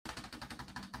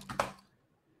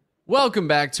Welcome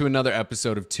back to another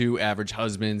episode of Two Average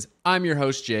Husbands. I'm your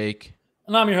host, Jake.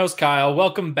 And I'm your host, Kyle.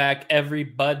 Welcome back,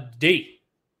 everybody.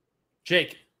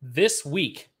 Jake, this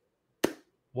week,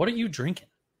 what are you drinking?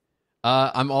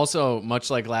 I'm also, much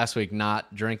like last week,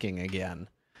 not drinking again.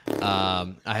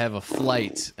 I have a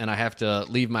flight, and I have to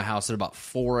leave my house at about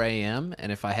 4 a.m.,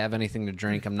 and if I have anything to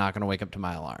drink, I'm not going to wake up to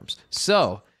my alarms.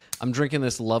 So I'm drinking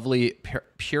this lovely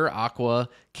Pure Aqua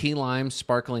key lime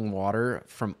sparkling water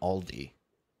from Aldi.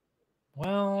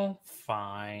 Well,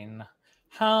 fine.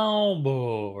 How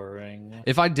boring.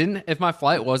 If my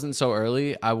flight wasn't so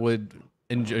early, I would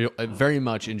very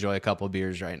much enjoy a couple of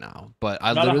beers right now. But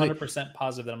I'm not 100%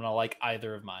 positive that I'm going to like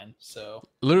either of mine. So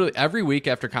literally every week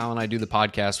after Kyle and I do the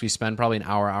podcast, we spend probably an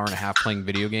hour and a half playing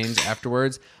video games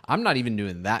afterwards. I'm not even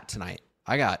doing that tonight.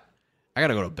 I got to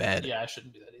go to bed. Yeah, I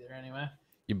shouldn't do that either anyway.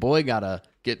 Your boy got to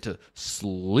get to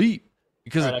sleep.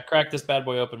 Because all right, I cracked this bad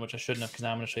boy open, which I shouldn't have because now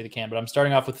I'm going to show you the can. But I'm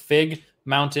starting off with Fig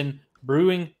Mountain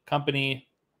Brewing Company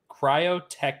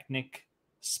Cryotechnic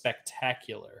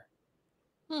Spectacular.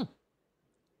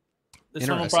 This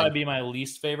one will probably be my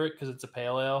least favorite because it's a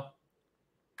pale ale.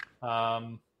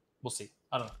 We'll see.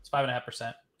 I don't know. It's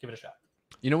 5.5%. Give it a shot.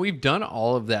 You know, we've done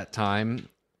all of that time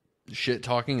shit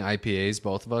talking IPAs.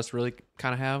 Both of us really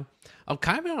kind of have. I'm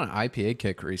kind of been on an IPA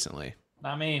kick recently.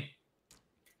 Not me.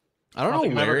 I don't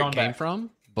know where it came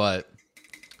from, but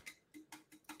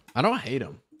I don't hate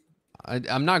them.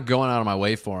 I'm not going out of my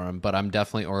way for them, but I'm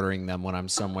definitely ordering them when I'm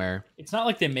somewhere. It's not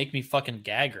like they make me fucking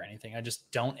gag or anything. I just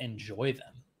don't enjoy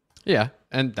them. Yeah,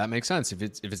 and that makes sense. If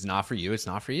it's not for you, it's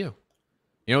not for you.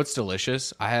 You know what's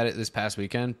delicious? I had it this past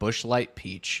weekend. Busch Light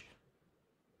Peach.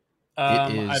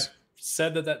 I've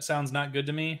said that sounds not good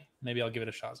to me. Maybe I'll give it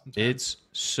a shot sometime. It's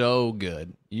so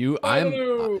good. I'm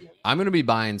going to be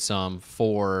buying some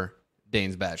for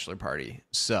Dane's bachelor party,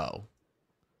 so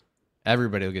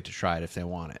everybody will get to try it if they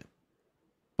want it.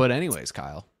 But anyways,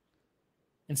 Kyle.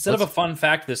 Instead of a fun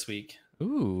fact this week,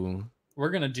 we're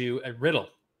going to do a riddle.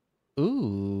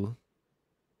 Ooh.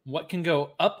 What can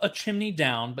go up a chimney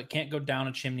down, but can't go down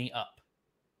a chimney up?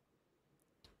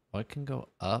 What can go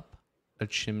up a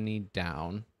chimney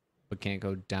down, but can't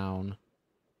go down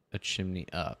a chimney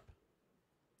up?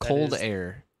 Cold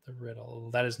air. The riddle.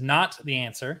 That is not the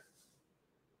answer.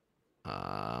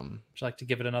 Would you like to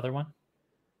give it another one?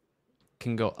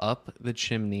 Can go up the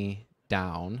chimney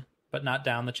down. But not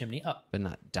down the chimney up. But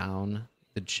not down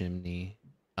the chimney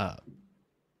up.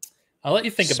 I'll let you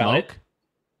think about it.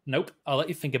 Nope. I'll let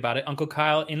you think about it. Uncle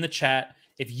Kyle in the chat,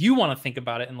 if you want to think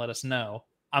about it and let us know,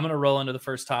 I'm going to roll into the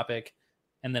first topic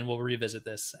and then we'll revisit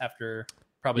this after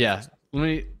probably. Yeah.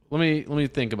 Let me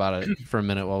think about it for a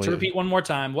minute while to repeat one more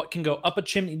time. What can go up a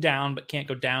chimney down, but can't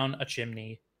go down a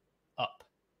chimney up?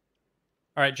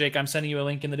 All right, Jake, I'm sending you a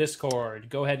link in the Discord.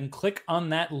 Go ahead and click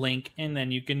on that link, and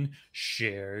then you can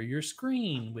share your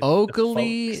screen with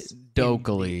Oakley the folks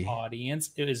Dokley in the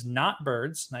audience. It is not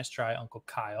birds. Nice try, Uncle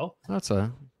Kyle. That's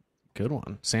a good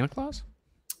one. Santa Claus?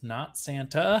 Not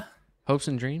Santa. Hopes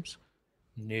and dreams?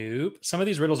 Nope. Some of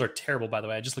these riddles are terrible, by the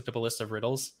way. I just looked up a list of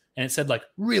riddles, and it said, like,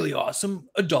 really awesome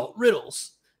adult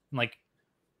riddles. And, like,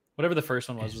 whatever the first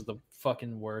one was the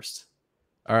fucking worst.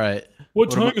 All right. What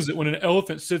time is it when an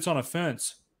elephant sits on a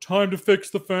fence? Time to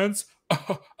fix the fence.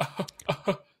 So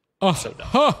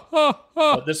dumb.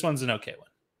 But this one's an okay one.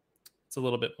 It's a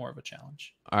little bit more of a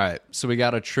challenge. All right. So we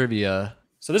got a trivia.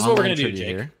 So this is what we're going to do, Jake.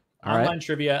 Here. Online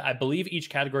trivia. I believe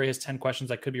each category has 10 questions.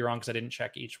 I could be wrong because I didn't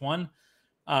check each one.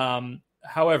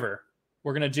 However,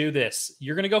 we're going to do this.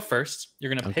 You're going to go first.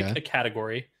 You're going to pick a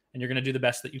category, and you're going to do the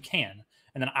best that you can.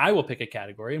 And then I will pick a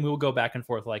category, and we will go back and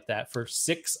forth like that for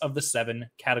 6 of the 7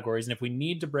 categories. And if we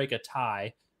need to break a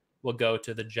tie, we'll go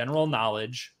to the general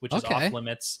knowledge, which is off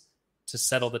limits, to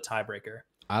settle the tiebreaker.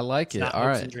 I like it. All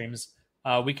right. And dreams.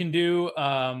 We can do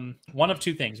one of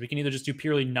two things. We can either just do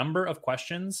purely number of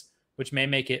questions, which may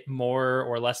make it more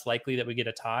or less likely that we get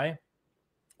a tie,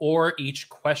 or each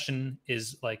question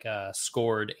is like a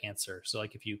scored answer. So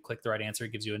like if you click the right answer,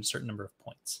 it gives you a certain number of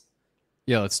points.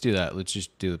 Yeah, let's do that. Let's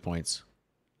just do the points.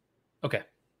 Okay.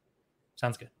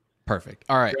 Sounds good. Perfect.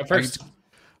 All right. First.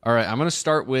 All right. I'm going to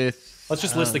start with... Let's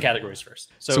just list the categories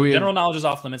first. So general knowledge is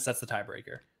off limits. That's the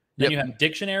tiebreaker. Then you have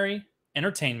dictionary,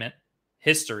 entertainment,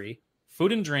 history,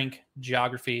 food and drink,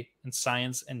 geography, and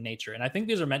science and nature. And I think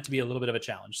these are meant to be a little bit of a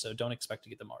challenge, so don't expect to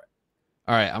get them all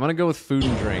right. All right. I'm going to go with food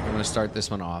and drink. I'm going to start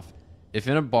this one off. If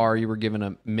in a bar you were given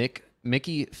a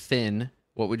Mickey Finn,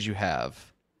 what would you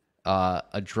have?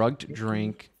 A drugged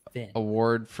drink...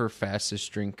 Award for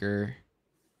fastest drinker.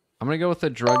 I'm going to go with a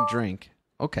drug drink.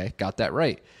 Okay, got that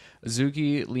right.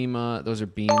 Azuki, Lima, those are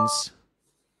beans.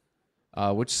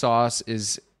 Which sauce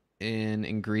is an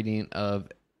ingredient of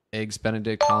Eggs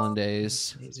Benedict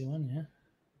Hollandaise. Easy one, yeah.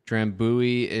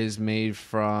 Drambuie is made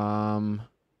from...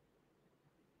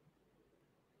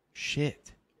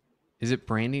 Shit. Is it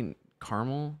brandy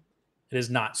caramel? It is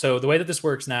not. So the way that this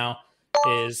works now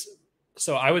is...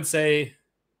 So I would say...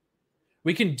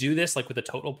 We can do this like with the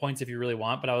total points if you really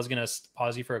want, but I was going to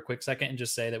pause you for a quick second and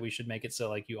just say that we should make it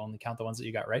so like you only count the ones that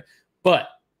you got right. But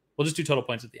we'll just do total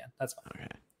points at the end. That's fine. Okay.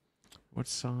 What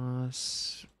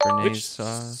sauce? Béarnaise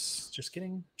sauce. Just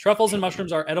kidding. Truffles and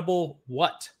mushrooms are edible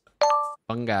what?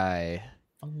 Fungi.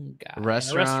 Fungi. Restaurant. In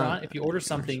a restaurant, if you order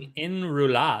something in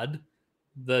roulade,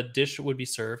 the dish would be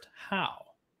served how?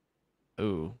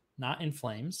 Ooh. Not in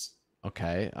flames.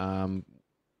 Okay.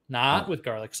 Not with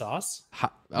garlic sauce. Okay.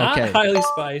 Not highly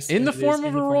spiced. In the form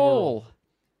of a roll.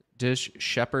 Dish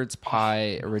shepherd's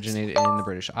pie originated in the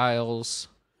British Isles.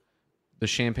 The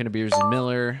champagne of beers is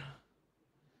Miller.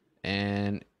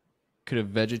 And could a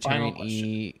vegetarian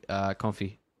eat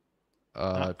confit?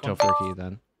 Tofurkey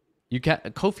then. You can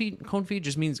confit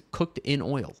just means cooked in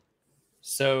oil.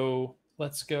 So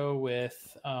let's go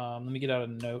with let me get out a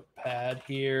notepad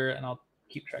here and I'll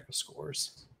keep track of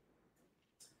scores.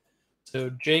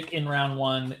 So Jake in round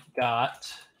 1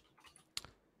 got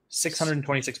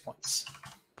 626 points.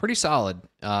 Pretty solid.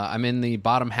 I'm in the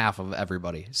bottom half of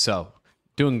everybody, so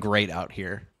doing great out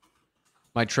here.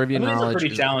 My trivia knowledge is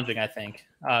pretty challenging, I think,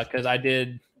 because I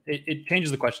did. It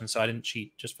changes the question, so I didn't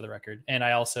cheat, just for the record, and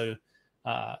I also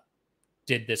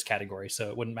did this category, so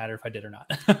it wouldn't matter if I did or not.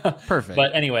 Perfect.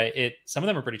 But anyway, some of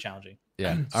them are pretty challenging.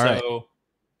 Yeah. All right. So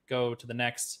go to the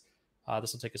next.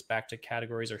 This will take us back to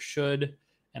categories or should.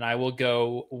 And I will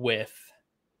go with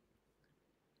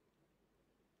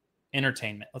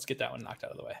entertainment. Let's get that one knocked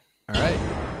out of the way. All right.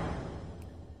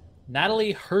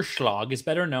 Natalie Hirschlag is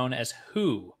better known as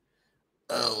who?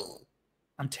 Oh,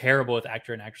 I'm terrible with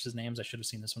actor and actresses' names. I should have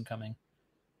seen this one coming.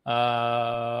 The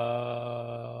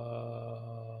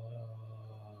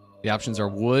options are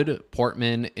Wood,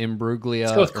 Portman, Imbruglia.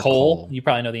 Let's go with Cole. You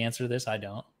probably know the answer to this. I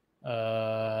don't.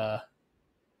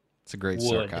 It's a great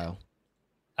start, Kyle.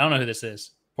 I don't know who this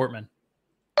is. Portman.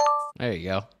 There you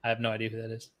go. I have no idea who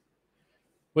that is.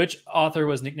 Which author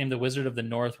was nicknamed the Wizard of the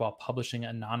North while publishing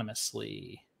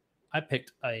anonymously? I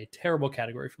picked a terrible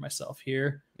category for myself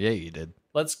here. Yeah, you did.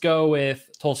 Let's go with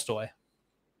Tolstoy.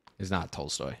 It's not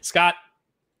Tolstoy. Scott.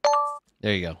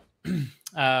 There you go.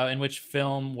 In which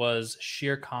film was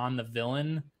Shere Khan the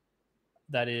villain?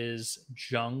 That is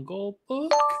Jungle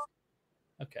Book.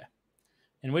 Okay.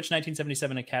 In which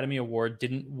 1977 Academy Award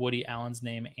didn't Woody Allen's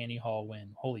name Annie Hall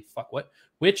win? Holy fuck, what?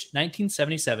 Which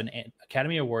 1977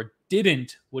 Academy Award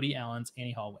didn't Woody Allen's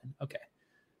Annie Hall win? Okay.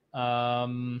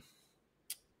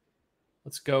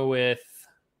 Let's go with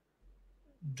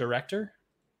director.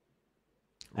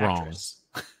 Wrong.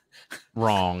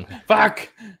 Wrong. Fuck.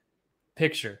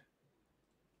 Picture.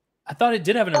 I thought it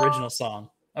did have an original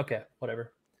song. Okay,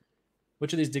 whatever.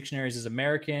 Which of these dictionaries is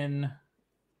American?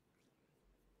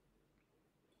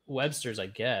 Webster's, I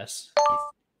guess.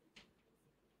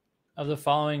 Of the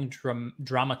following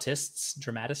dramatists,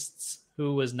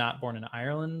 who was not born in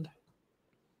Ireland?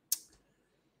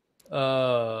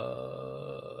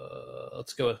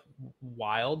 Let's go with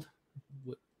Wilde.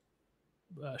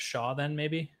 Shaw, then,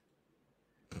 maybe?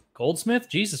 Goldsmith?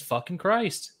 Jesus fucking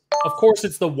Christ. Of course,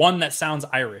 it's the one that sounds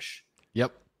Irish.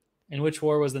 Yep. In which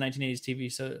war was the 1980s TV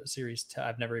series?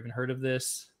 I've never even heard of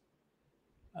this.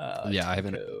 Yeah, I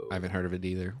haven't heard of it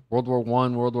either. World War I,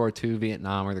 World War II,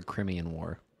 Vietnam, or the Crimean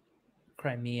War.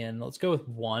 Crimean. Let's go with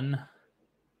one.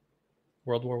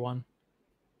 World War I.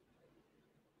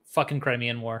 Fucking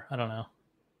Crimean War. I don't know.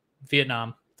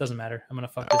 Vietnam. Doesn't matter. I'm gonna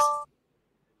fuck this.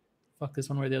 Fuck this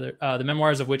one way or the other. The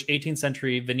memoirs of which 18th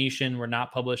century Venetian were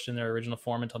not published in their original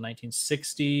form until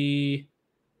 1960.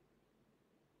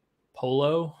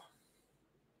 Polo.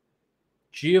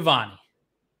 Giovanni.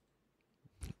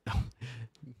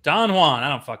 Don Juan. I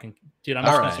don't fucking... Dude, I'm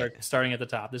just going to start starting at the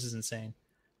top. This is insane.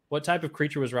 What type of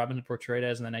creature was Robin Hood portrayed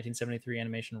as in the 1973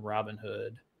 animation Robin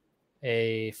Hood?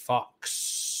 A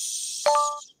fox.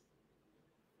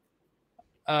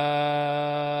 In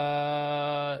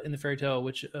the fairy tale,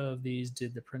 which of these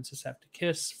did the princess have to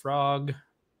kiss? Frog.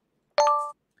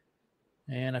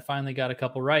 And I finally got a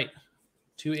couple right.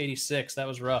 286. That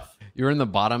was rough. You're in the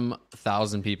bottom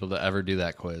 1,000 people to ever do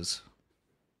that quiz.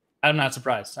 I'm not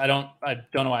surprised. I don't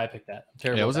know why I picked that. I'm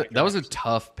terrible. Yeah, that was a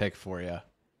tough pick for you.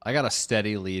 I got a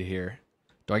steady lead here.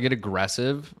 Do I get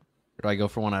aggressive, or do I go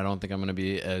for one I don't think I'm going to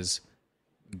be as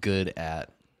good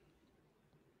at?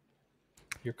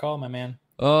 Your call, my man.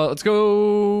 Let's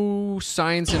go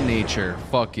science and nature.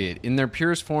 Fuck it. In their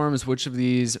purest forms, which of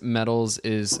these metals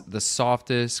is the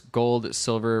softest? Gold,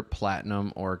 silver,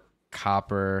 platinum, or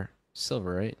copper,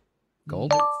 silver, right?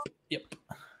 Gold? Yep.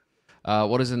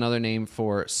 What is another name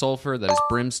for sulfur? That is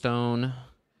brimstone,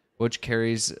 which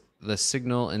carries the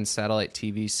signal in satellite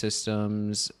TV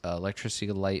systems,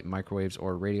 electricity, light, microwaves,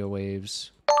 or radio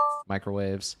waves.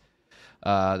 Microwaves.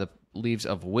 The leaves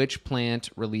of which plant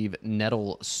relieve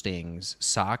nettle stings?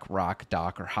 Sock, rock,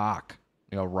 dock, or hawk?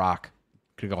 You go rock.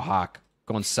 Could go hawk.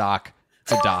 Going sock.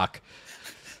 It's a dock.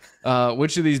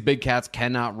 Which of these big cats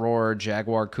cannot roar?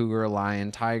 Jaguar, cougar,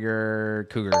 lion, tiger,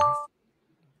 cougar.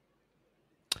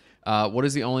 What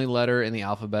is the only letter in the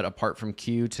alphabet apart from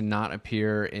Q to not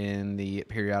appear in the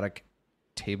periodic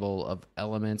table of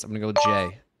elements? I'm going to go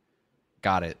J.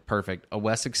 Got it. Perfect. A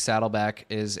Wessex saddleback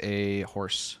is a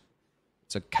horse.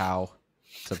 It's a cow.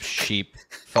 It's a sheep.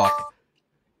 Fuck.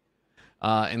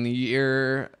 In the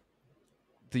year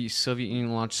the Soviet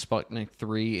Union launched Sputnik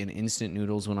 3 and instant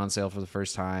noodles went on sale for the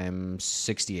first time,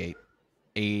 68.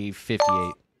 A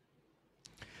 58.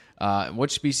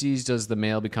 Which species does the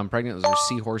male become pregnant? Those are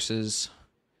seahorses.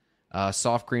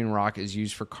 Soft green rock is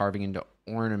used for carving into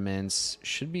ornaments.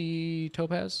 Should be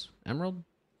topaz, emerald,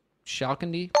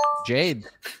 chalcony, jade.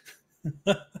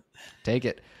 Take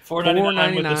it.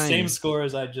 $4.99 with the same score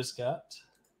as I just got.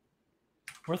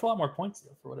 Worth a lot more points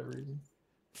though, for whatever reason.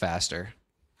 Faster.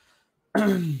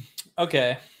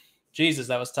 Okay. Jesus,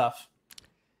 that was tough.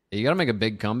 You got to make a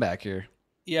big comeback here.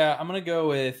 Yeah, I'm going to go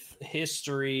with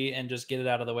history and just get it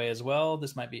out of the way as well.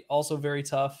 This might be also very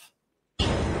tough.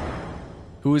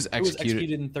 Who was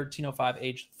executed in 1305,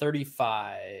 age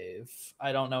 35?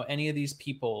 I don't know any of these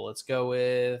people. Let's go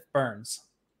with Burns.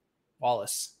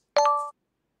 Wallace.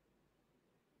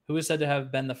 Who is said to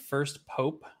have been the first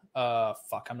pope?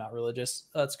 Fuck, I'm not religious.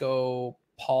 Let's go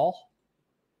Paul.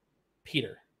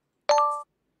 Peter.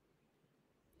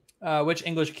 Which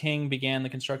English king began the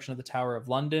construction of the Tower of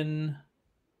London?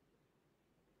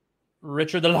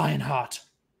 Richard the Lionheart.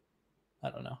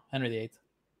 I don't know. Henry VIII.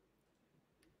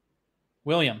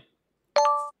 William.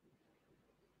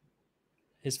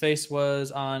 His face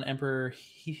was on Emperor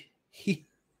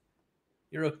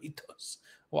Hirohito's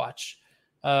watch.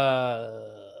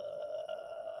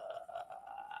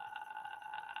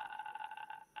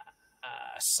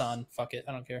 Son. Fuck it.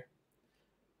 I don't care.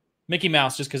 Mickey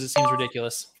Mouse, just because it seems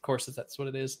ridiculous. Of course, that's what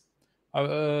it is.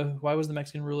 Why was the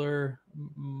Mexican ruler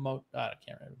I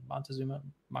can't remember,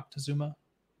 Moctezuma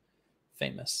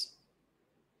famous?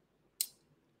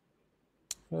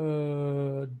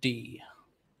 D.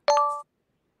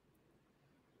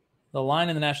 The line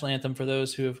in the national anthem for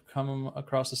those who have come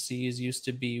across the seas used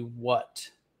to be what?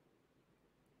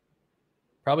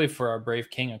 Probably for our brave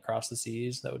king across the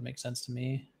seas. That would make sense to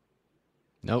me.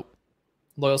 Nope.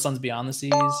 Loyal sons beyond the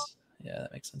seas. Yeah,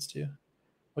 that makes sense too.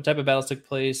 What type of battles took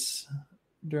place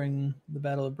during the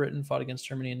Battle of Britain fought against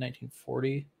Germany in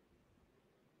 1940?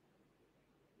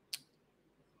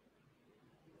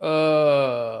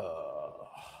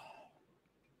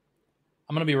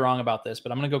 I'm going to be wrong about this,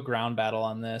 but I'm going to go ground battle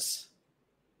on this.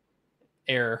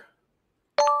 Air.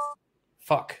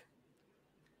 Fuck.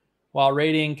 While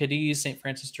raiding Cadiz, St.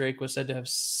 Francis Drake was said to have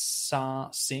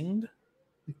signed?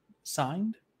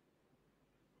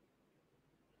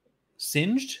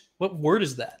 Singed? What word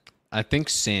is that? I think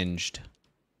singed.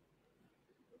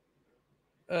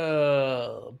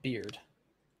 Beard.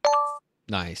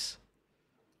 Nice.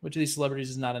 Which of these celebrities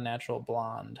is not a natural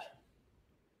blonde?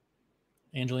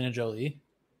 Angelina Jolie.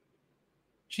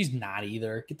 She's not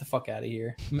either. Get the fuck out of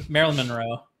here. Marilyn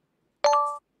Monroe.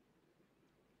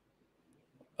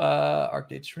 Arc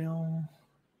de Triomphe.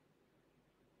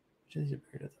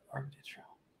 Arc de Triomphe.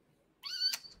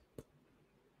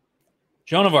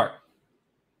 Joan of Arc.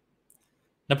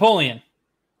 Napoleon.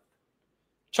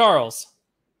 Charles.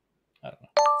 I don't know.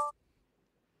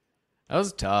 That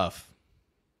was tough.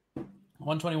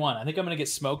 121. I think I'm going to get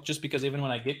smoked just because even when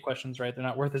I get questions right, they're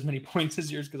not worth as many points as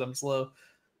yours because I'm slow.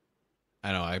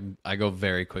 I know. I go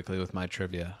very quickly with my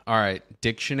trivia. All right.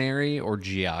 Dictionary or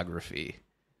geography?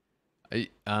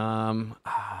 I'm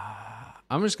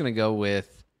just going to go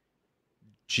with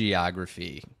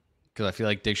geography because I feel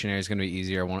like dictionary is going to be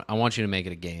easier. I want you to make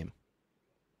it a game.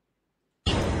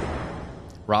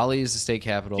 Raleigh is the state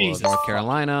capital of North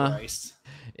Carolina. Christ.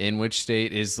 In which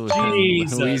state is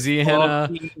Louisiana?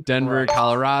 Denver,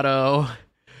 Colorado.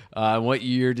 What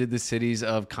year did the cities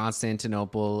of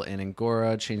Constantinople and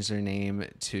Angora change their name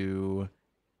to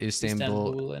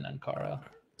Istanbul and Ankara?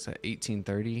 Is that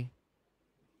 1830?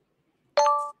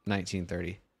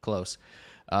 1930. Close.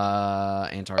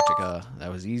 Antarctica.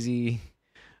 That was easy.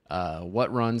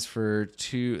 What runs for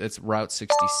two? It's Route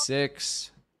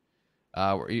 66.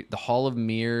 The Hall of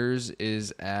Mirrors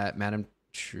is at Madame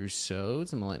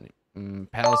Tussauds,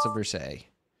 Palace of Versailles.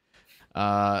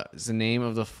 The name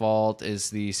of the fault is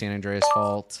the San Andreas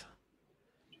Fault.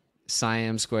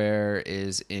 Siam Square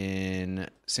is in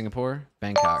Singapore,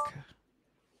 Bangkok.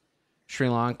 Sri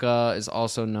Lanka is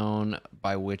also known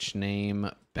by which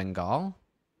name? Bengal,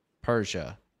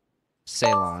 Persia,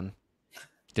 Ceylon.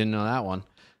 Didn't know that one.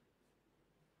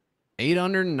 8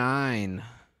 under 9.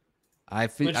 I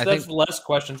think less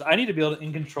questions. I need to be able to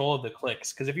in control of the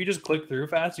clicks, because if you just click through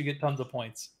fast, you get tons of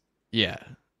points. Yeah.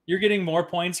 You're getting more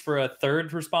points for a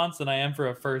third response than I am for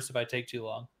a first if I take too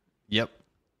long. Yep.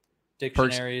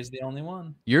 Dictionary is the only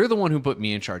one. You're the one who put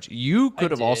me in charge. You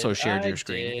could have also shared your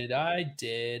screen. I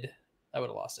did. I would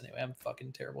have lost anyway. I'm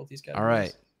fucking terrible at these guys. All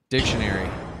right. Dictionary.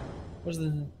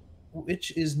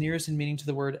 Which is nearest in meaning to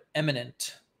the word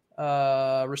eminent?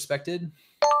 Respected.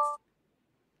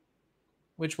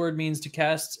 Which word means to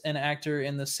cast an actor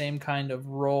in the same kind of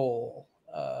role?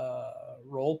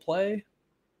 Role play?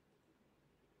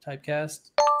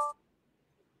 Typecast?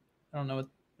 I don't know what.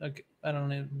 Okay, I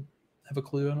don't even have a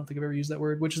clue. I don't think I've ever used that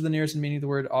word. Which is the nearest in meaning to the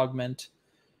word augment?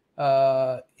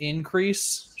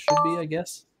 Increase should be, I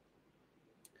guess.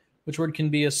 Which word can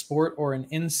be a sport or an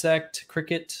insect?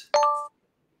 Cricket.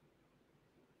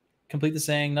 Complete the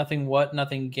saying, nothing what,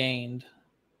 nothing gained.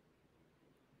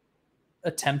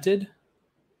 Attempted.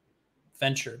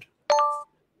 Ventured.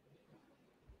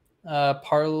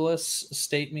 Parlous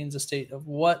state means a state of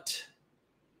what?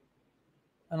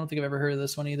 I don't think I've ever heard of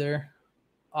this one either.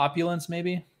 Opulence,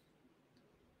 maybe?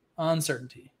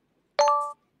 Uncertainty.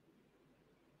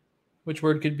 Which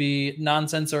word could be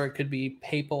nonsense, or it could be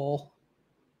papal?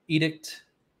 Edict.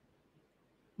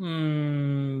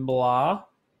 Blah.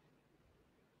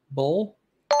 Bull.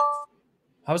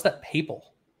 How is that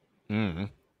papal?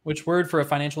 Which word for a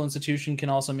financial institution can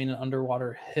also mean an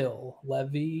underwater hill?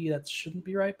 Levy. That shouldn't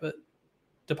be right, but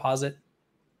deposit.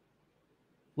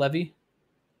 Levy.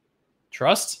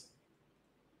 Trust.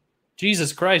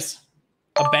 Jesus Christ.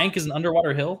 A bank is an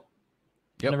underwater hill?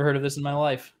 Yep. I've never heard of this in my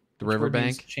life. The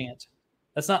riverbank. Chant.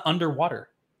 That's not underwater.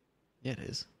 Yeah, it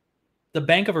is. The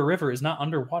bank of a river is not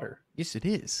underwater. Yes, it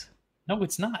is. No,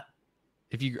 it's not.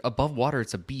 If you're above water,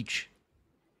 it's a beach.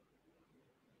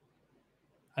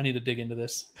 I need to dig into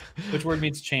this. Which word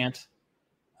means chant?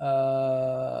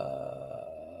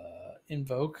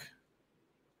 Invoke.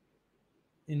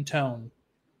 Intone.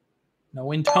 No,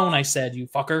 intone, I said, you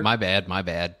fucker. My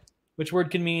bad. Which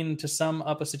word can mean to sum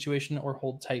up a situation or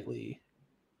hold tightly?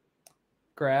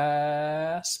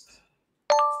 Grasp.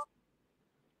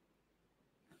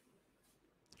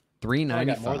 395. I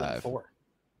got more than 4.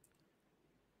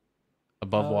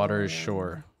 Above water is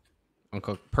shore.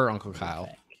 Uncle Kyle.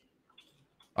 Okay.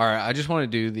 All right, I just want to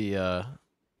do the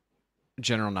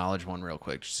general knowledge one real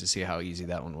quick, just to see how easy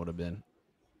that one would have been.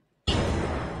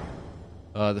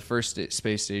 The first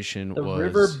space station was... The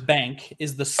river bank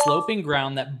is the sloping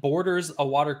ground that borders a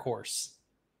watercourse.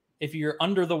 If you're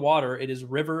under the water, it is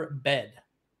river bed.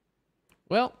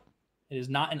 Well... It is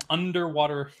not an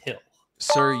underwater hill.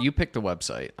 Sir, you picked the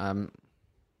website.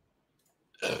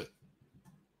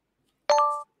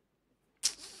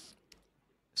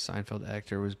 Seinfeld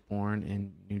actor was born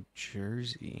in New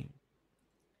Jersey.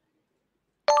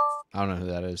 I don't know who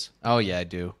that is. Oh, yeah, I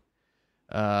do.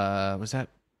 Was that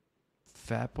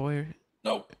Fat Boy?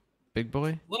 No. Big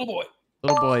Boy? Little Boy.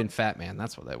 Little Boy and Fat Man.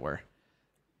 That's what they were.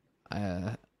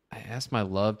 I asked my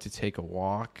love to take a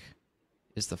walk.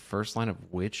 Is the first line of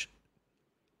which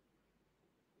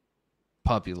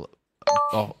puppy?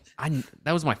 Oh,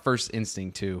 that was my first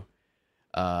instinct too.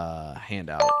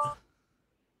 Handout.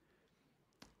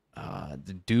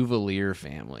 The Duvalier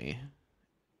family,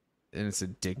 and it's a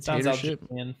dictatorship.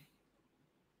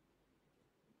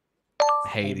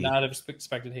 Haiti. I would not have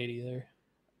expected Haiti either.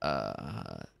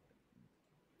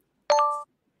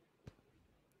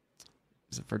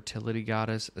 Is a fertility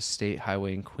goddess, a state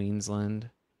highway in Queensland.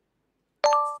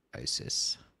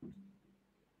 ISIS.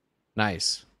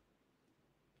 Nice.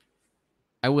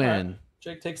 I win. Right.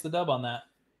 Jake takes the dub on that.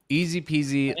 Easy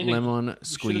peasy lemon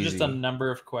squeezy. Should have just done a number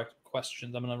of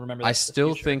questions. I'm going to remember that. I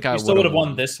still think I still would have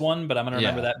won this one, but I'm going to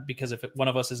remember that because if one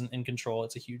of us isn't in control,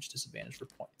 it's a huge disadvantage for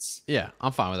points. Yeah,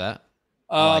 I'm fine with that.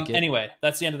 Anyway,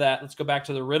 that's the end of that. Let's go back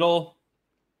to the riddle.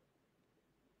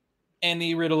 And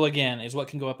the riddle again is what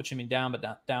can go up a chimney down, but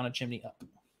not down a chimney up.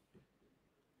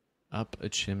 Up a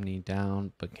chimney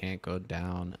down, but can't go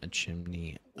down a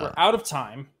chimney up. We're out of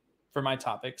time for my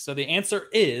topic. So the answer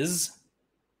is,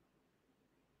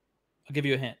 I'll give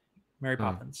you a hint. Mary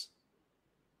Poppins.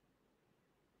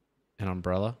 An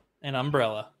umbrella? An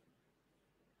umbrella.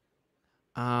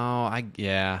 Oh, I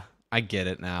get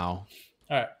it now.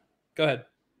 All right. Go ahead.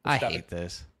 I hate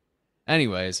this.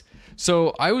 Anyways,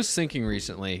 so I was thinking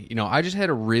recently, I just had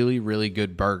a really, really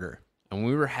good burger. And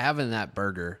when we were having that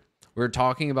burger, we were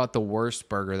talking about the worst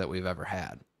burger that we've ever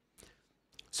had.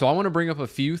 So I want to bring up a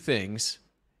few things,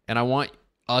 and I want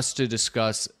us to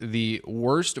discuss the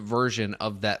worst version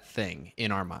of that thing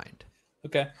in our mind.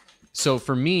 Okay. So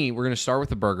for me, we're going to start with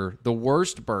the burger. The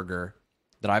worst burger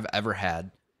that I've ever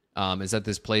had is at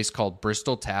this place called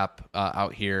Bristol Tap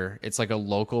out here. It's like a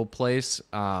local place,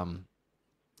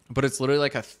 but it's literally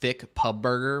like a thick pub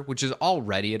burger, which is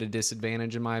already at a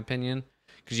disadvantage in my opinion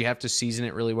because you have to season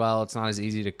it really well. It's not as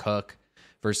easy to cook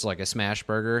versus like a smash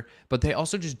burger, but they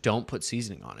also just don't put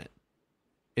seasoning on it.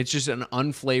 It's just an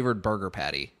unflavored burger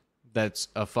patty that's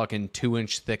a fucking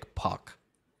 2-inch thick puck.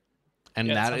 And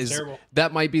that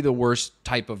might be the worst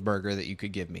type of burger that you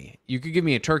could give me. You could give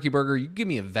me a turkey burger. You could give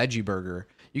me a veggie burger.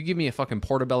 You could give me a fucking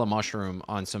portobello mushroom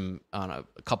on a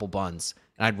couple buns,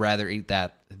 and I'd rather eat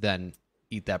that than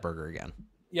eat that burger again.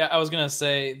 Yeah, I was gonna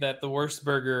say that the worst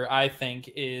burger I think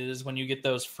is when you get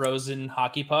those frozen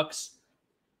hockey pucks,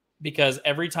 because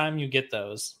every time you get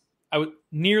those,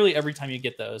 nearly every time you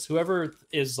get those, whoever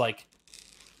is like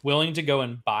willing to go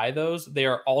and buy those, they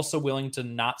are also willing to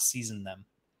not season them.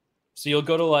 So you'll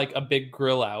go to like a big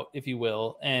grill out, if you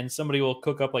will, and somebody will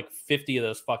cook up like 50 of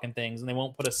those fucking things and they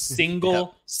won't put a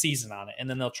single season on it. And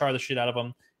then they'll char the shit out of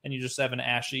them and you just have an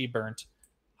ashy, burnt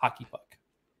hockey puck.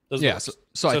 Those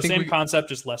so I think same concept,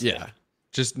 just less. Yeah, big.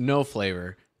 Just no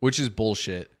flavor, which is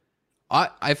bullshit.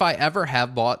 If I ever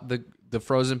have bought the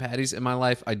frozen patties in my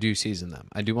life, I do season them.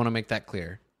 I do want to make that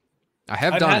clear. I've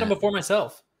had them before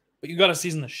myself, but you got to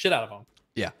season the shit out of them.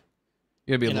 Yeah.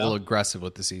 You got to be a little aggressive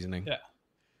with the seasoning. Yeah.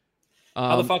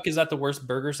 How the fuck is that the worst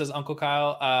burger, says Uncle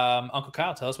Kyle? Uncle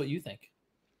Kyle, tell us what you think.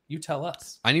 You tell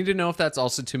us. I need to know if that's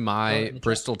also to my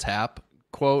Bristol Tap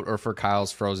quote or for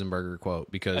Kyle's frozen burger quote,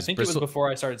 because I think it was before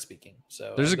I started speaking.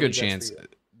 So there's a good chance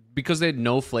because they had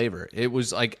no flavor. It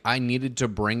was like I needed to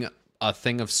bring a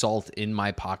thing of salt in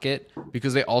my pocket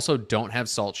because they also don't have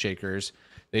salt shakers.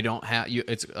 They don't have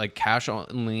it's like cash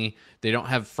only. They don't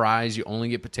have fries. You only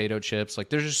get potato chips. Like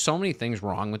there's just so many things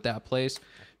wrong with that place.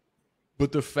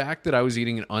 But the fact that I was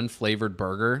eating an unflavored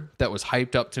burger that was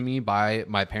hyped up to me by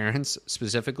my parents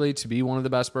specifically to be one of the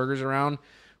best burgers around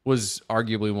was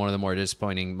arguably one of the more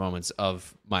disappointing moments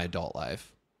of my adult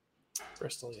life.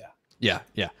 Bristol, yeah.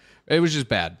 Yeah. It was just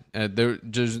bad.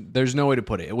 There's no way to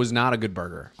put it. It was not a good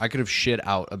burger. I could have shit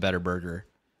out a better burger,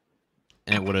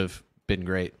 and it would have been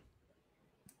great.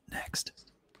 Next.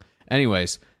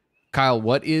 Anyways, Kyle,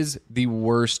 what is the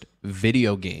worst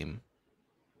video game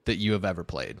that you have ever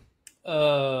played?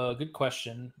 Good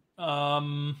question.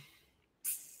 What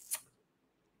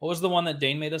was the one that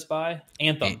Dane made us buy?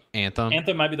 Anthem.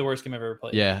 Anthem might be the worst game I've ever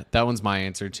played. Yeah, that one's my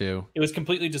answer too. It was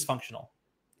completely dysfunctional.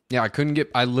 Yeah,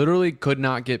 I literally could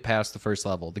not get past the first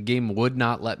level. The game would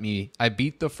not let me. I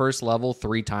beat the first level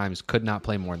 3 times, could not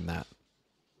play more than that.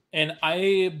 And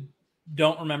I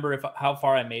don't remember how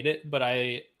far I made it, but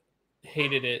I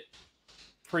hated it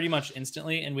pretty much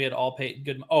instantly, and we had all paid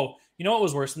good. Oh, you know what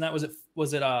was worse than that?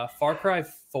 Was it Far Cry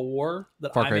 4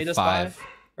 that I made us buy,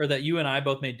 or that you and I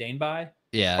both made Dane buy?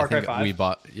 Yeah, Far Cry 5. We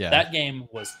bought. Yeah, that game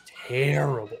was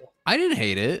terrible. I didn't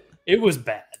hate it. It was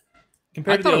bad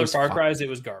compared to the other Far Cries. It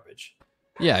was garbage.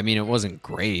 Yeah, I mean, it wasn't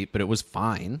great, but it was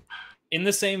fine. In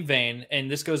the same vein,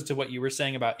 and this goes to what you were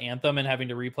saying about Anthem and having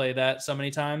to replay that so many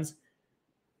times,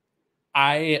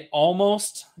 I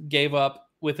almost gave up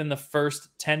within the first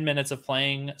 10 minutes of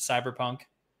playing Cyberpunk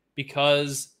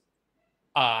because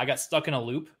I got stuck in a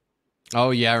loop.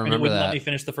 Oh, yeah, I remember that. It wouldn't let me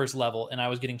finish the first level, and I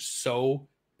was getting so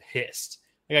pissed.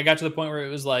 Like, I got to the point where it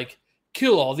was like,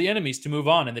 kill all the enemies to move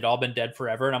on, and they'd all been dead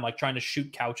forever, and I'm like trying to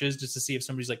shoot couches just to see if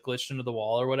somebody's like glitched into the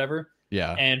wall or whatever.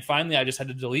 Yeah. And finally, I just had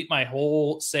to delete my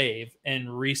whole save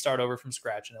and restart over from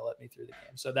scratch, and it let me through the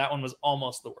game. So that one was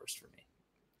almost the worst for me.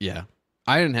 Yeah.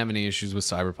 I didn't have any issues with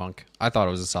Cyberpunk. I thought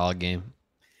it was a solid game.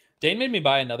 Dane made me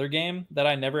buy another game that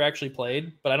I never actually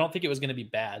played, but I don't think it was going to be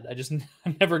bad. I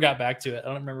never got back to it. I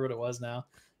don't remember what it was now.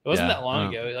 It wasn't that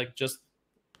long ago. Like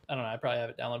I don't know. I probably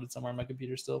have it downloaded somewhere on my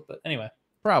computer still, but anyway.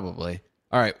 Probably.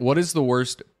 All right. What is the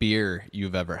worst beer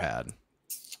you've ever had?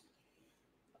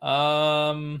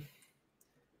 I'd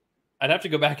have to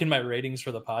go back in my ratings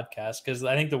for the podcast because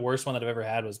I think the worst one that I've ever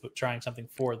had was trying something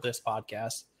for this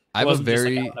podcast. I have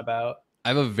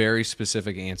a very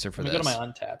specific answer for this. Go to my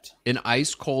Untapped. An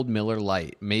ice cold Miller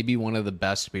Lite may be one of the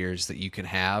best beers that you can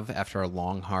have after a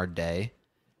long, hard day.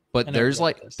 But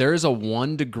there's a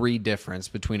 1 degree difference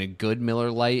between a good Miller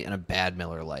Lite and a bad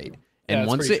Miller Lite. And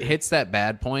once it hits that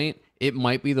bad point, it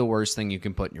might be the worst thing you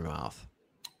can put in your mouth.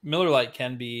 Miller Lite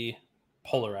can be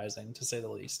polarizing, to say the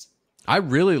least. I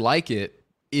really like it,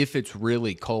 if it's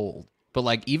really cold. But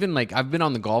like even like I've been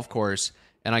on the golf course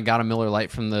and I got a Miller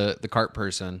Lite from the cart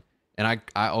person and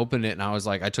I opened it and I was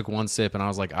like, I took one sip and I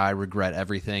was like, I regret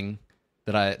everything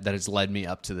that has led me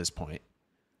up to this point.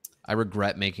 I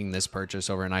regret making this purchase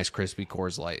over a nice crispy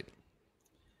Coors Light.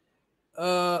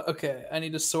 Okay. I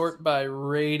need to sort by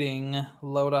rating,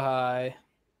 low to high.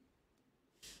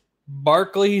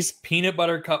 Barclays Peanut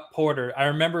Butter Cup Porter. I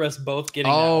remember us both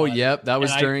getting that one, yep. That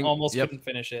was during... I almost couldn't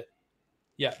finish it.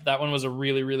 Yeah, that one was a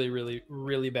really, really, really,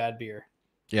 really bad beer.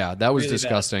 Yeah, that was really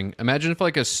disgusting. bad. Imagine if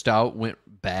like a stout went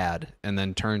bad and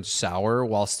then turned sour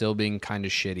while still being kind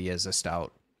of shitty as a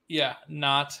stout. Yeah,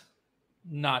 not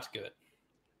good.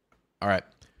 All right.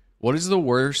 What is the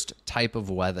worst type of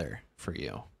weather for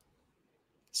you?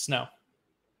 Snow.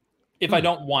 If I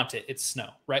don't want it, it's snow,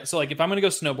 right? So like if I'm going to go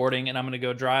snowboarding and I'm going to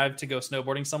go drive to go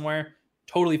snowboarding somewhere,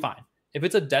 totally fine. If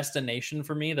it's a destination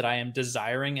for me that I am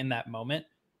desiring in that moment,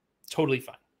 totally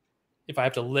fine. If I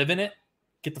have to live in it,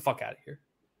 get the fuck out of here.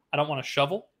 I don't want to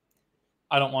shovel.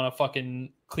 I don't want to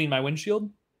fucking clean my windshield.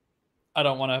 I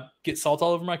don't want to get salt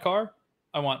all over my car.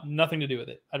 I want nothing to do with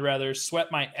it. I'd rather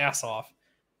sweat my ass off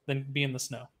than be in the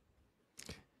snow.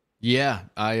 Yeah,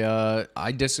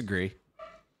 I disagree.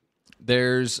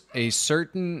 There's a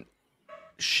certain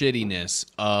shittiness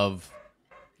of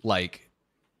like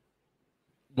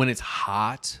when it's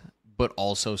hot but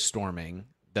also storming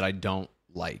that I don't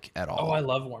like at all. Oh, I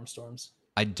love warm storms.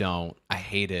 I don't. I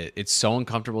hate it. It's so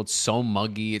uncomfortable. It's so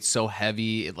muggy. It's so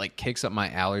heavy. It like kicks up my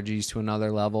allergies to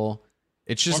another level.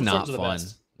 It's just not fun.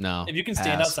 No. If you can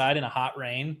stand outside in a hot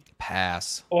rain,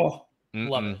 pass. Oh,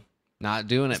 love it. Not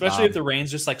doing it, especially Bob. if the rain's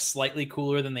just like slightly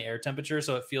cooler than the air temperature,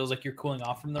 so it feels like you're cooling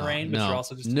off from the rain, but you're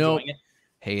also just enjoying it.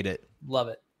 Hate it. Love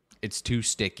it. It's too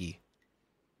sticky.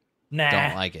 Nah.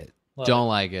 Don't like it. Don't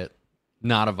like it.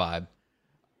 Not a vibe.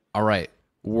 All right.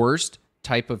 Worst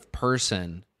type of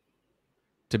person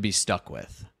to be stuck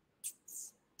with.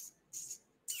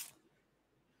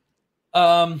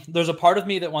 There's a part of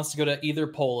me that wants to go to either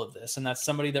pole of this, and that's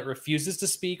somebody that refuses to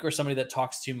speak or somebody that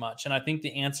talks too much. And I think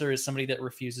the answer is somebody that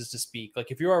refuses to speak. Like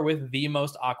if you are with the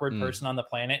most awkward person on the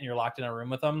planet and you're locked in a room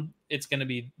with them, it's going to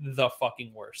be the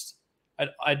fucking worst.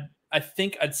 I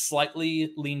think I'd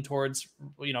slightly lean towards,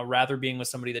 rather being with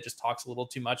somebody that just talks a little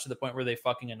too much to the point where they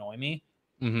fucking annoy me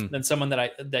than someone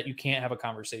that you can't have a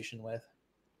conversation with.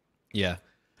 Yeah.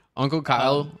 Uncle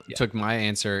Kyle took my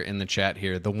answer in the chat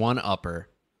here. The one-upper.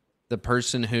 The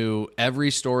person who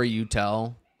every story you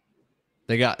tell,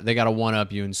 they got to one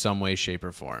up you in some way, shape,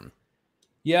 or form.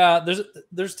 Yeah,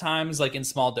 there's times like in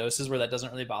small doses where that doesn't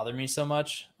really bother me so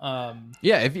much.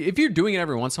 Yeah, if you're doing it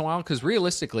every once in a while, because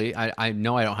realistically, I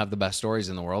know I don't have the best stories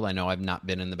in the world. I know I've not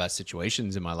been in the best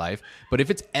situations in my life. But if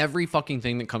it's every fucking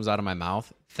thing that comes out of my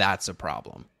mouth, that's a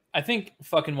problem. I think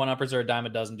fucking one-uppers are a dime a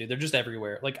dozen, dude. They're just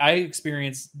everywhere. Like I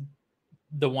experience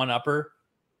the one-upper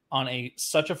on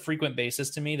such a frequent basis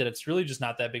to me that it's really just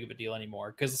not that big of a deal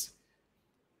anymore, because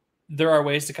there are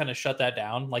ways to kind of shut that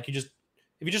down. Like if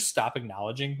you just stop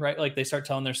acknowledging, right? Like they start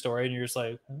telling their story and you're just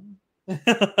like,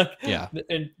 yeah.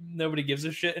 And nobody gives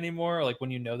a shit anymore. Like when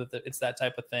you know that it's that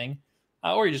type of thing,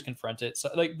 or you just confront it. So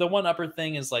like the one upper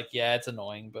thing is like, yeah, it's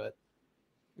annoying, but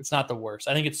it's not the worst.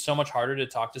 I think it's so much harder to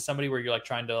talk to somebody where you're like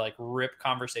trying to like rip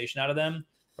conversation out of them,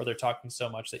 or they're talking so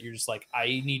much that you're just like,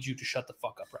 I need you to shut the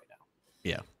fuck up right now.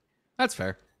 Yeah. That's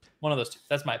fair. One of those two.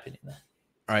 That's my opinion, though.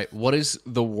 All right. What is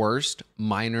the worst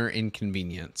minor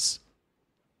inconvenience?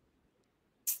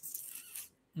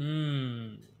 I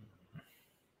don't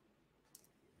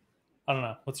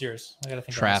know. What's yours? I gotta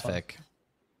think. Traffic.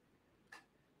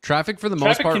 Traffic for the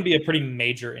most part. Traffic can be a pretty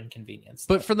major inconvenience.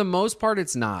 But for the most part,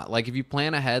 it's not. Like if you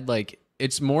plan ahead, like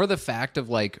it's more the fact of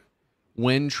like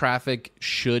when traffic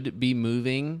should be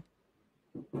moving,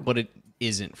 but it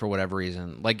isn't for whatever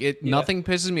reason. Like nothing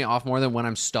pisses me off more than when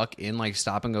I'm stuck in like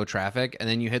stop and go traffic, and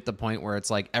then you hit the point where it's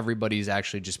like everybody's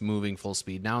actually just moving full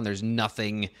speed now, and there's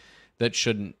nothing that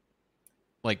shouldn't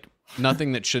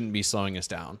be slowing us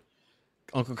down.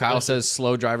 Uncle Kyle says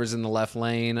slow drivers in the left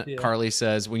lane. Yeah. Carly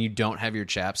says when you don't have your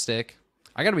chapstick.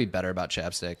 I got to be better about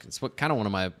chapstick. It's kind of one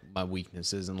of my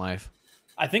weaknesses in life.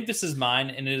 I think this is mine,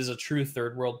 and it is a true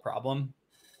third world problem,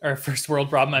 or first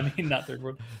world problem. I mean, not third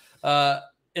world.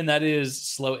 And that is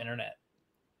slow internet.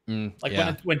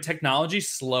 When technology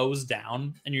slows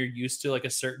down and you're used to like a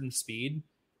certain speed,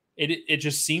 it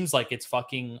just seems like it's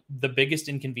fucking the biggest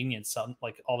inconvenience.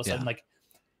 Like all of a sudden, like,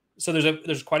 so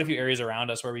there's quite a few areas around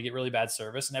us where we get really bad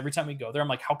service. And every time we go there, I'm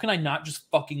like, how can I not just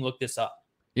fucking look this up?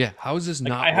 Yeah. How is this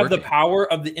not I have the power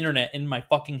of the internet in my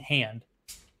fucking hand,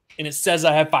 and it says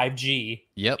I have 5G.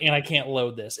 Yep. And I can't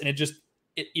load this. And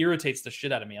it irritates the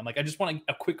shit out of me. I'm like, I just want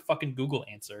a quick fucking Google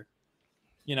answer.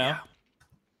 You know?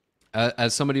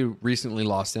 As somebody who recently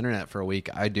lost internet for a week,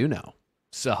 I do know.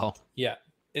 So yeah,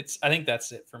 I think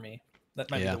that's it for me. That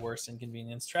might be the worst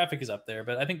inconvenience. Traffic is up there,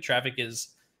 but I think traffic is,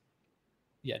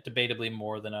 debatably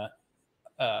more than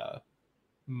a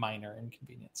minor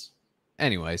inconvenience.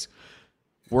 Anyways,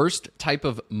 worst type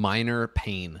of minor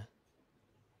pain.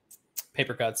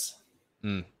 Paper cuts.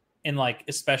 And like,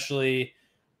 especially,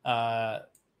 hand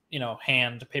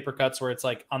paper cuts where it's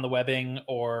like on the webbing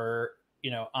or,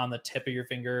 on the tip of your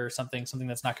finger or something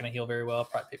that's not going to heal very well.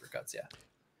 Probably paper cuts. Yeah.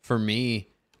 For me,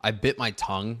 I bit my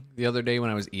tongue the other day when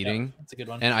I was eating. Yeah, that's a good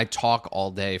one. And I talk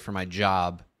all day for my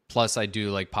job. Plus I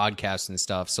do like podcasts and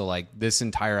stuff. So like this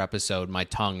entire episode, my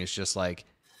tongue is just like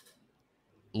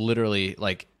literally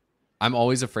like I'm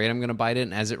always afraid I'm going to bite it.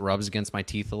 And as it rubs against my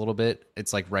teeth a little bit,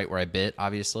 it's like right where I bit,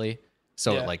 obviously.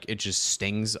 So it just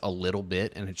stings a little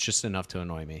bit and it's just enough to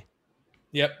annoy me.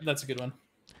 Yep. That's a good one.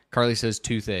 Carly says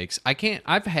toothaches.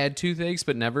 I've had toothaches,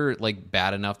 but never like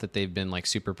bad enough that they've been like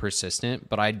super persistent.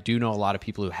 But I do know a lot of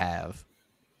people who have,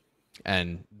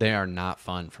 and they are not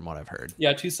fun from what I've heard.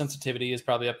 Yeah. Tooth sensitivity is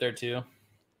probably up there too.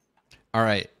 All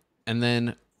right. And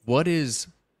then what is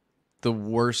the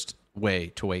worst way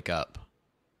to wake up?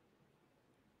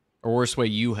 Or worst way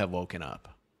you have woken up?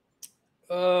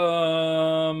 I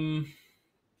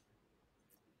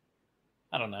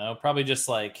don't know. Probably just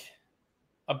like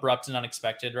abrupt and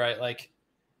unexpected, right? Like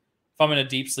if I'm in a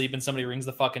deep sleep and somebody rings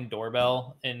the fucking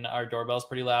doorbell and our doorbell's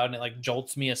pretty loud and it like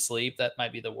jolts me asleep, that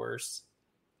might be the worst.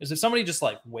 Is if somebody just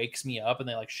like wakes me up and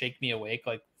they like shake me awake,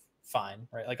 like fine,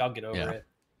 right? Like I'll get over it.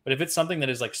 But if it's something that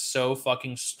is like so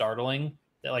fucking startling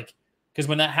that like, because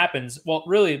when that happens, well,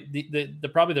 really the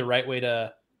probably the right way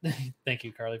to thank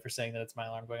you, Carly, for saying that it's my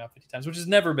alarm going off 50 times, which has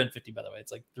never been 50, by the way.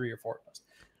 It's like 3 or 4 times.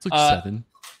 It's like 7.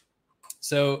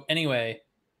 So anyway,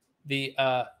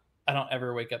 I don't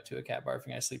ever wake up to a cat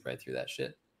barfing. I sleep right through that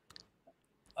shit.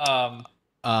 I'm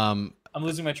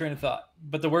losing my train of thought.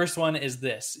 But the worst one is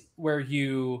this, where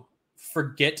you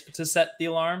forget to set the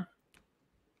alarm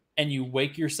and you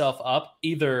wake yourself up.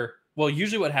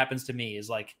 Usually what happens to me is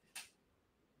like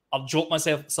I'll jolt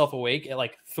myself awake at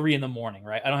like 3 a.m,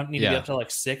 right? I don't need to be up till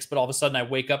like 6, but all of a sudden I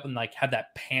wake up and like have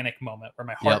that panic moment where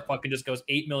my heart fucking just goes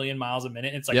 8 million miles a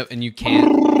minute. It's like, and you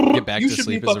can't get back to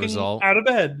sleep as a result. Out of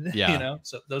bed,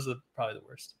 So those are probably the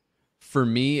worst. For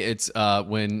me, it's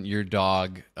when your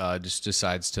dog just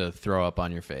decides to throw up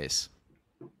on your face.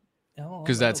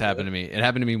 Because that's happened to me. It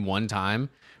happened to me one time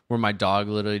where my dog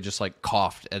literally just like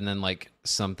coughed and then like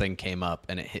something came up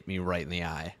and it hit me right in the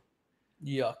eye.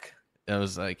 Yuck. It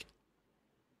was like,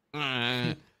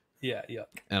 yeah, yuck.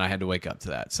 And I had to wake up to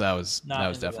that. So that was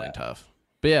definitely tough.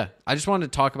 But yeah, I just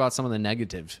wanted to talk about some of the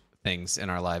negative things in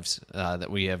our lives that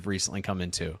we have recently come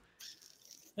into.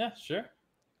 Yeah, sure.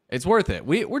 It's worth it.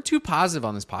 We're too positive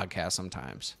on this podcast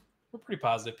sometimes. We're pretty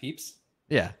positive peeps.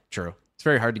 Yeah, true. It's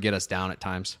very hard to get us down at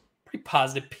times. Pretty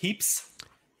positive peeps.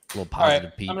 A little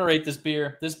positive peep. I'm gonna rate this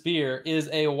beer. This beer is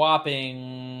a whopping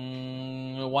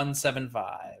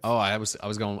 1.75. Oh, I was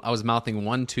mouthing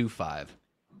 1.25.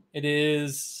 It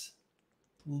is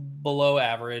below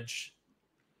average.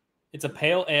 It's a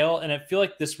pale ale, and I feel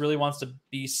like this really wants to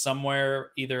be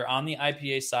somewhere either on the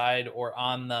IPA side or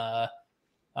on the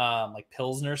like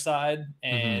Pilsner side,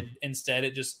 and instead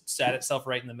it just sat itself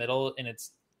right in the middle, and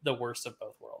it's the worst of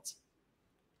both worlds.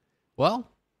 Well,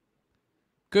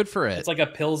 good for it. It's like a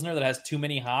Pilsner that has too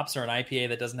many hops or an IPA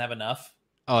that doesn't have enough.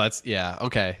 Oh,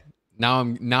 okay. Now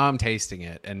I'm tasting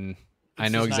it, and I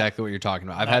know exactly what you're talking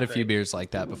about. I've had a few beers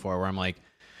like that before where I'm like,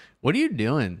 what are you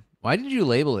doing? Why did you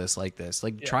label this like this?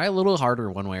 Like, try a little harder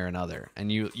one way or another,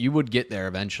 and you would get there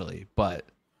eventually, but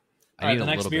I need a little bit more.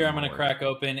 The next beer I'm going to crack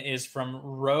open is from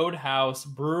Roadhouse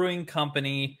Brewing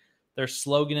Company. Their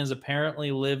slogan is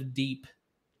apparently live deep.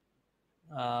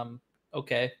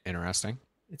 Okay. Interesting.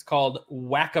 It's called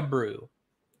Whack-A-Brew.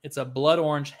 It's a blood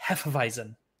orange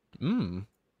Hefeweizen. Coming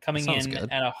in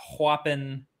good. at a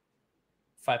whopping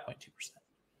 5.2%.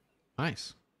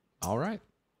 Nice. All right.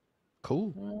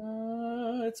 Cool.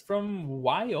 It's from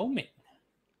Wyoming.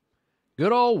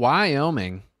 Good old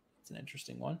Wyoming. It's an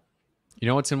interesting one. You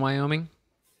know what's in Wyoming?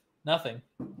 Nothing.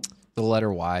 The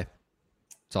letter Y.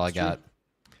 That's all I got.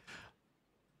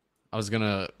 I was going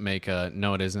to make a...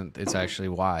 No, it isn't. It's actually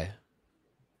Y.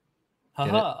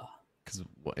 Haha. Because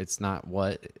it's not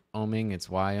what oming, it's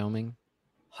Wyoming.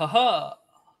 Haha.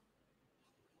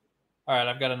 All right,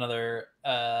 I've got another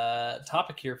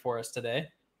topic here for us today.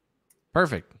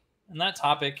 Perfect. And that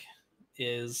topic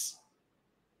is...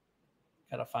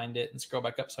 Gotta find it and scroll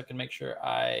back up so I can make sure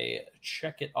I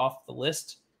check it off the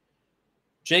list.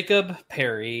 Jacob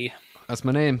Perry. That's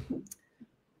my name.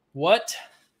 What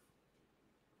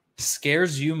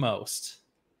scares you most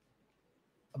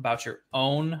about your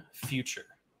own future?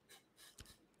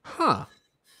 Huh.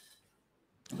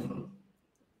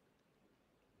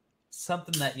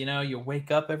 Something that, you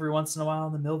wake up every once in a while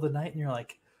in the middle of the night and you're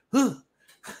like,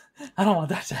 I don't want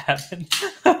that to happen.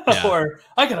 Yeah. Or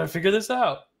I gotta figure this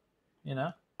out.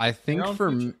 I think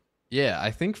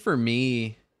I think for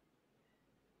me,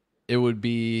 it would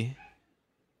be.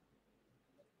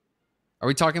 Are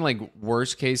we talking like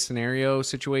worst case scenario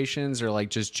situations or like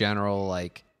just general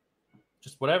like?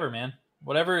 Just whatever, man.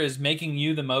 Whatever is making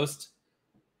you the most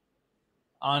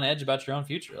on edge about your own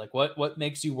future. Like what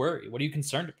makes you worry? What are you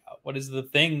concerned about? What is the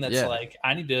thing that's like,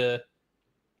 I need to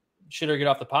shit or get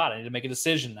off the pot. I need to make a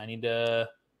decision. I need to,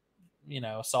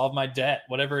 solve my debt,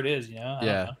 whatever it is, I don't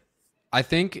know. I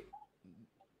think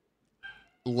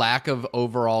lack of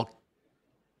overall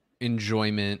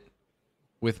enjoyment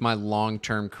with my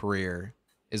long-term career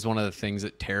is one of the things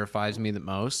that terrifies me the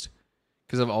most,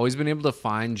 because I've always been able to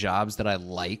find jobs that I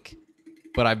like,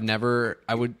 but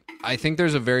I think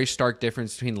there's a very stark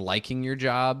difference between liking your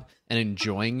job and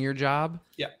enjoying your job.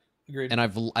 Yeah, agreed. And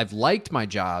I've liked my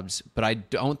jobs, but I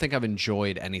don't think I've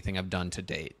enjoyed anything I've done to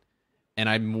date. And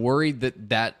I'm worried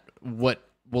that what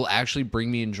will actually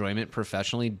bring me enjoyment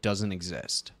professionally doesn't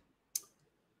exist.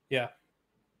 Yeah.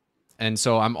 And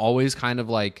so I'm always kind of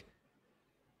like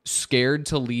scared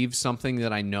to leave something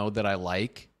that I know that I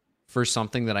like for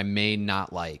something that I may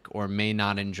not like or may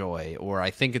not enjoy, or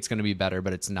I think it's going to be better,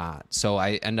 but it's not. So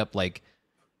I end up like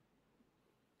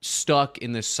stuck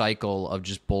in this cycle of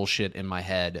just bullshit in my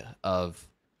head of,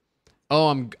 oh,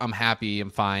 I'm happy,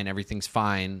 I'm fine, everything's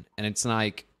fine. And it's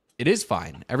like, it is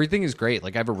fine. Everything is great.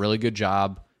 Like I have a really good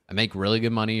job. I make really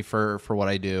good money for what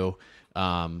I do.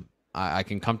 I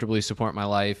can comfortably support my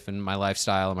life and my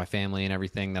lifestyle and my family and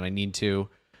everything that I need to.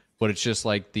 But it's just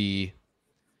like the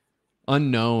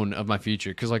unknown of my future.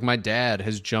 Because like my dad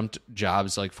has jumped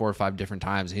jobs like 4 or 5 different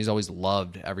times. And he's always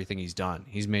loved everything he's done.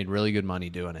 He's made really good money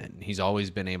doing it. And he's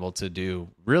always been able to do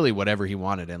really whatever he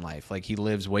wanted in life. Like he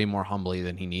lives way more humbly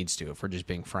than he needs to, if we're just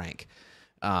being frank.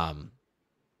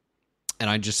 And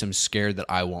I just am scared that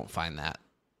I won't find that.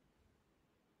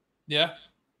 Yeah.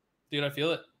 Dude, I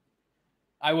feel it.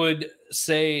 I would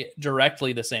say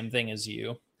directly the same thing as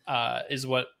you, is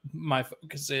what my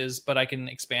focus is, but I can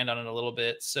expand on it a little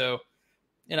bit. So,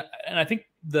 and I think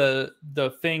the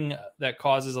thing that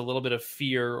causes a little bit of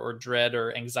fear or dread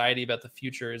or anxiety about the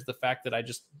future is the fact that I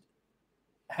just,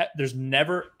 there's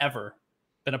never, ever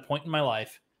been a point in my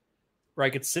life where I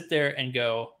could sit there and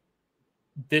go,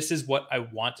 this is what I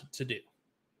want to do.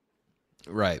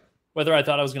 Right. Whether I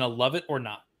thought I was going to love it or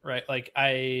not. Right. Like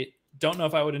I don't know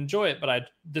if I would enjoy it, but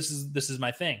this is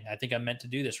my thing. I think I'm meant to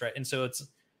do this. Right. And so it's,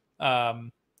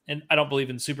 and I don't believe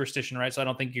in superstition, right? So I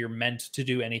don't think you're meant to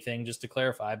do anything, just to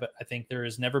clarify, but I think there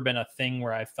has never been a thing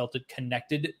where I felt it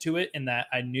connected to it, and that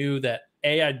I knew that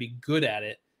A, I'd be good at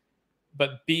it,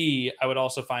 but B, I would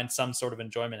also find some sort of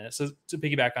enjoyment in it. So to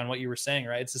piggyback on what you were saying,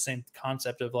 right? It's the same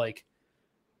concept of like,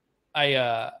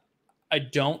 I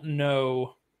don't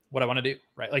know what I want to do,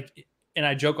 right? Like, and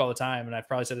I joke all the time, and I've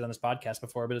probably said it on this podcast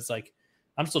before, but it's like,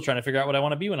 I'm still trying to figure out what I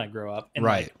want to be when I grow up. And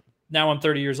right. Like, now I'm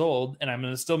 30 years old, and I'm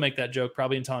going to still make that joke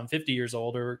probably until I'm 50 years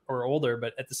old or older.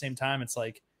 But at the same time, it's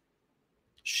like,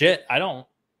 shit, I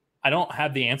don't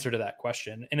have the answer to that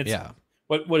question. And it's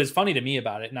what is funny to me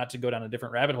about it, not to go down a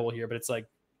different rabbit hole here, but it's like,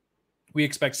 we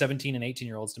expect 17 and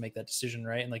 18-year-olds to make that decision,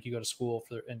 right? And like, you go to school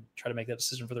and try to make that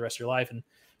decision for the rest of your life. And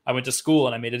I went to school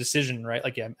and I made a decision, right?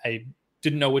 Like, I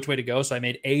didn't know which way to go. So I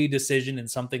made a decision in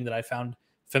something that I found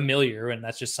familiar. And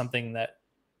that's just something that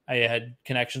I had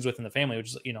connections with in the family, which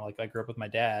is, like I grew up with my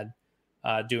dad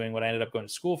doing what I ended up going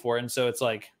to school for. And so it's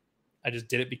like, I just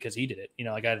did it because he did it,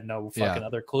 like I had no fucking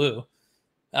other clue.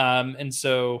 And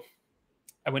so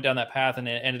I went down that path, and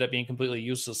it ended up being completely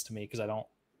useless to me because I don't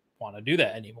want to do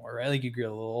that anymore. Right. Like, you get a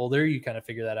little older, you kind of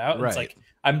figure that out. And it's like,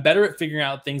 I'm better at figuring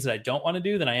out things that I don't want to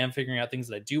do than I am figuring out things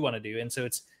that I do want to do. And so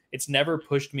it's never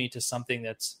pushed me to something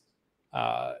that's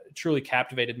truly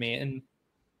captivated me.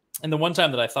 And the one time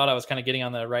that I thought I was kind of getting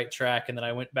on the right track, and then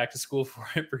I went back to school for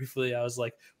it briefly, I was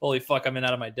like, holy fuck, I'm in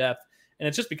out of my depth. And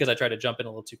it's just because I tried to jump in a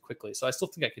little too quickly. So I still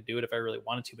think I could do it if I really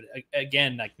wanted to. But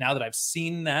again, like, now that I've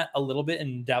seen that a little bit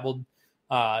and dabbled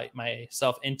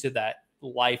myself into that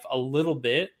life a little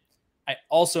bit, I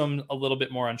also am a little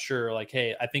bit more unsure. Like,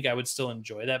 hey, I think I would still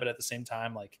enjoy that, but at the same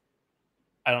time, like,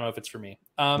 I don't know if it's for me.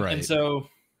 And so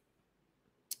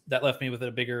that left me with a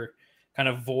bigger kind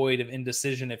of void of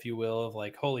indecision, if you will, of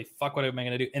like, holy fuck, what am I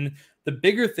going to do? And the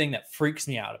bigger thing that freaks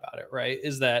me out about it, right,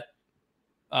 is that,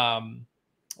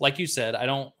 like you said, I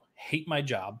don't hate my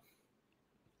job.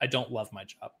 I don't love my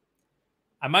job.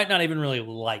 I might not even really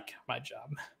like my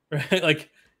job, right? Like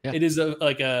Yeah. it is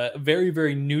a very,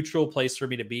 very neutral place for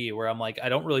me to be, where I'm like, I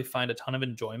don't really find a ton of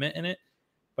enjoyment in it,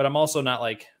 but I'm also not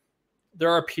like, there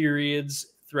are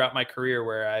periods throughout my career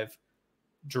where I've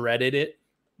dreaded it,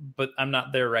 but I'm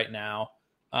not there right now.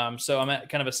 So I'm at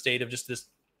kind of a state of just this,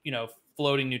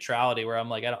 floating neutrality where I'm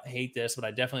like, I don't hate this, but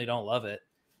I definitely don't love it.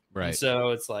 Right. And so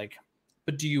it's like,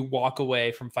 but do you walk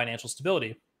away from financial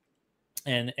stability?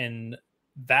 And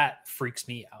that freaks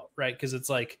me out, right? Because it's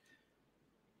like,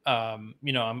 I've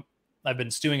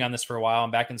been stewing on this for a while.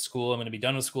 I'm back in school. I'm going to be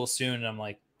done with school soon, and I'm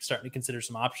like starting to consider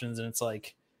some options. And it's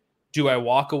like, do I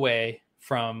walk away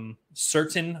from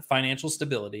certain financial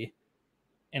stability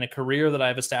in a career that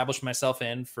I've established myself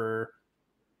in for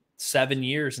 7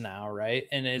 years now, right?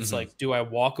 And it's like, do I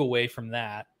walk away from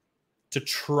that to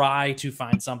try to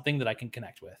find something that I can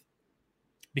connect with?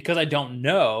 Because I don't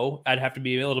know, I'd have to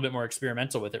be a little bit more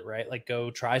experimental with it, right? Like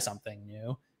go try something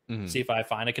new, see if I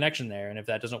find a connection there. And if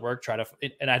that doesn't work,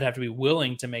 and I'd have to be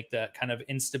willing to make that kind of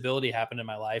instability happen in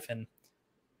my life. And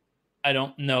I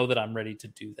don't know that I'm ready to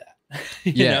do that.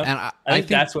 Yeah. And I think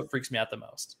that's what freaks me out the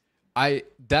most. I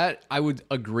would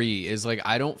agree is like,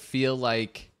 I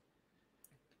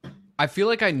feel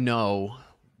like I know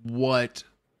what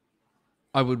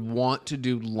I would want to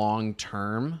do long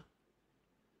term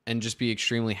and just be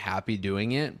extremely happy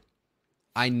doing it.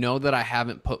 I know that I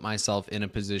haven't put myself in a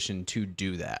position to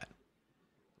do that.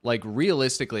 Like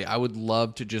realistically, I would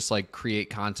love to just like create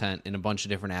content in a bunch of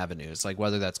different avenues, like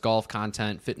whether that's golf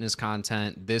content, fitness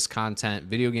content, this content,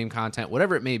 video game content,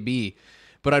 whatever it may be.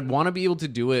 But I'd want to be able to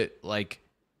do it like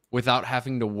without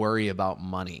having to worry about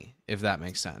money, if that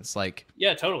makes sense. Like,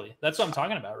 yeah, totally. That's what I'm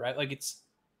talking about, right? Like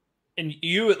and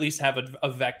you at least have a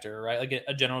vector, right? Like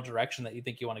a general direction that you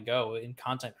think you want to go in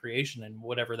content creation and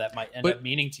whatever that might end up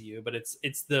meaning to you. But it's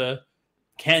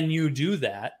can you do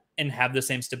that and have the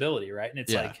same stability, right? And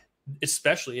it's like,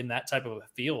 especially in that type of a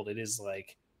field, it is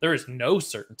like, there is no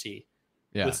certainty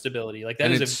with stability. Like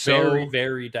that is a very,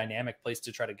 very dynamic place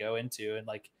to try to go into. And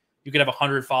like, you could have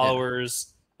 100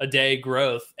 followers a day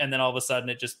growth, and then all of a sudden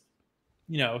it just,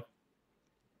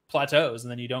 plateaus, and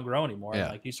then you don't grow anymore. And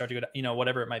like you start to go to,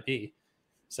 whatever it might be.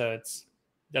 So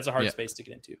that's a hard space to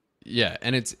get into. Yeah.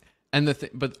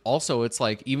 But also it's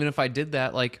like, even if I did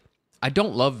that, like I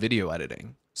don't love video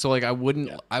editing. So like I wouldn't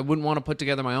want to put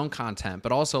together my own content,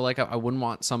 but also like I wouldn't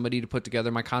want somebody to put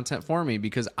together my content for me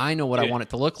because I know what I want it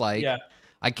to look like. Yeah.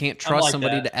 I can't trust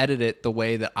somebody to edit it the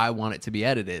way that I want it to be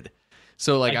edited.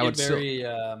 So like I would very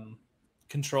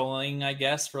controlling, I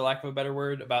guess, for lack of a better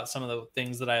word, about some of the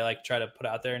things that I like try to put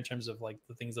out there in terms of like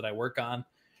the things that I work on.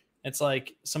 It's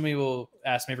like somebody will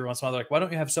ask me every once in a while, they're like, why don't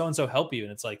you have so-and-so help you?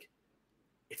 And it's like,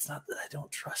 it's not that I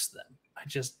don't trust them. I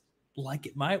just like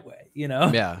it my way,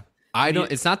 Yeah.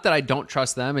 It's not that I don't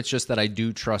trust them. It's just that I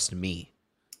do trust me.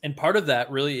 And part of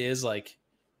that really is like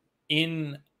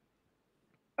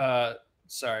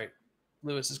sorry,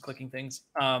 Lewis is clicking things.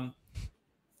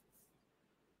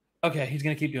 Okay, he's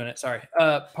going to keep doing it. Sorry.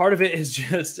 Part of it is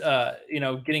just,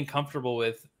 getting comfortable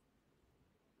with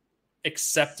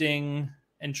accepting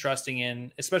and trusting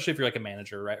in, especially if you're like a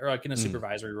manager, right? Or like in a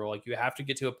supervisory role, like you have to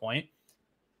get to a point,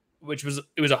 it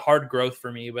was a hard growth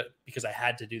for me, but because I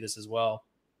had to do this as well.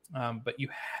 But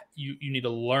you need to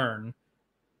learn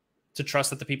to trust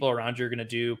that the people around you are going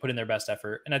to put in their best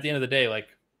effort. And at the end of the day, like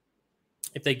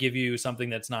if they give you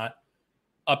something that's not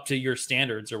up to your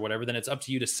standards or whatever, then it's up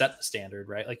to you to set the standard,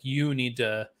 right? Like you need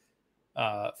to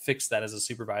fix that as a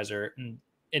supervisor, and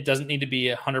it doesn't need to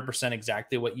be 100%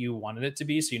 exactly what you wanted it to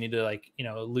be. So you need to like,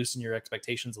 loosen your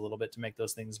expectations a little bit to make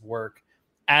those things work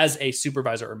as a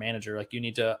supervisor or manager. Like you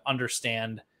need to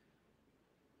understand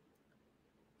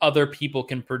other people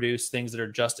can produce things that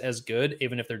are just as good,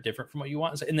 even if they're different from what you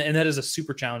want. And that is a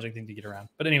super challenging thing to get around.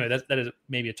 But anyway, that is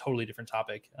maybe a totally different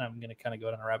topic. I'm going to kind of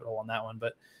go down a rabbit hole on that one,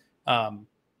 but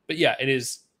yeah, it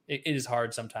is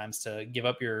hard sometimes to give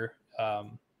up your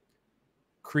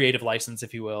creative license,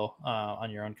 if you will, on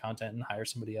your own content and hire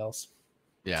somebody else.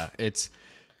 Yeah, it's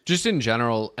just in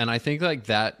general. And I think like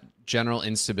that general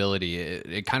instability,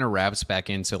 it kind of wraps back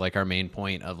into like our main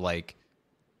point of like,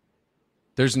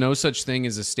 there's no such thing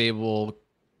as a stable,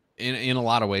 in a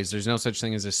lot of ways, there's no such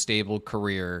thing as a stable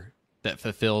career that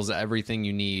fulfills everything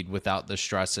you need without the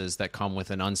stresses that come with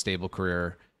an unstable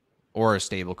career or a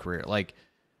stable career. Like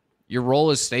your role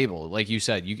is stable. Like you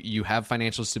said, you have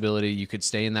financial stability. You could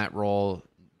stay in that role.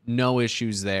 No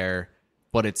issues there,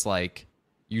 but it's like,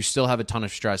 you still have a ton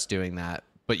of stress doing that,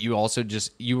 but you also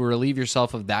you relieve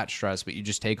yourself of that stress, but you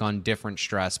just take on different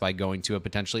stress by going to a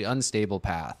potentially unstable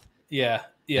path. Yeah.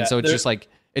 Yeah. And so it's just like,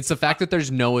 It's the fact that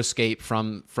there's no escape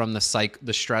from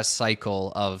the stress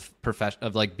cycle of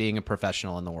like being a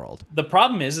professional in the world. The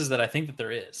problem is that I think that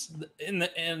there is,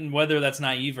 and whether that's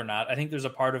naive or not, I think there's a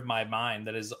part of my mind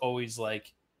that is always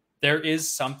like, there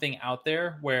is something out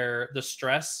there where the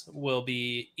stress will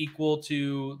be equal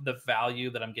to the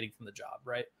value that I'm getting from the job,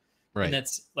 right? Right. And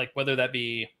it's like, whether that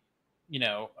be,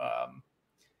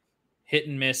 hit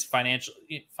and miss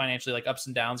financially, like ups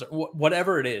and downs, or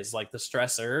whatever it is, like the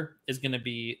stressor is going to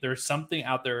be, there's something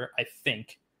out there, I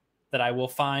think, that I will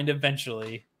find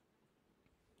eventually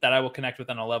that I will connect with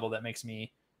on a level that makes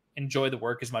me enjoy the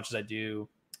work as much as I do,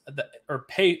 or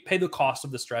pay the cost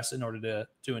of the stress in order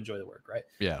to enjoy the work. Right.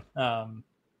 Yeah. I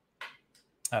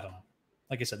don't know.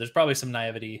 Like I said, there's probably some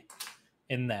naivety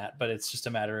in that, but it's just a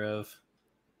matter of,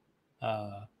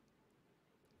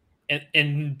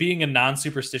 and being a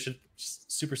non-superstitious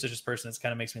person, it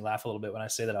kind of makes me laugh a little bit when I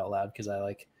say that out loud, because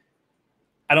I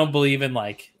don't believe in,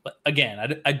 like,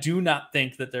 again, I do not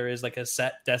think that there is like a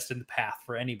set destined path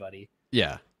for anybody.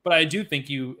 Yeah. But I do think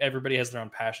everybody has their own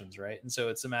passions, right? And so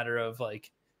it's a matter of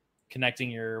like connecting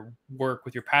your work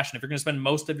with your passion. If you're going to spend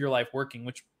most of your life working,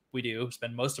 which we do,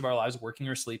 spend most of our lives working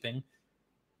or sleeping,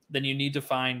 then you need to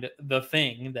find the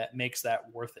thing that makes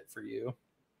that worth it for you.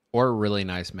 Or a really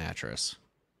nice mattress.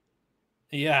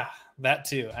 Yeah, that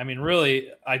too. I mean, really,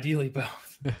 ideally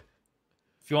both.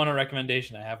 If you want a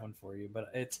recommendation, I have one for you.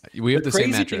 But we have the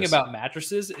same mattress. The crazy thing about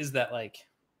mattresses is that, like,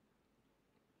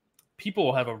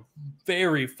 people have a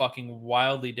very fucking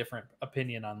wildly different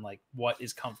opinion on like what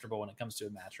is comfortable when it comes to a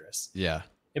mattress. Yeah,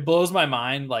 it blows my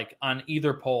mind. Like, on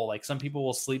either pole, like some people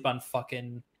will sleep on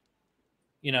fucking,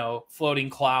 floating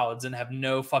clouds and have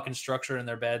no fucking structure in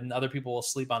their bed, and other people will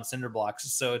sleep on cinder blocks.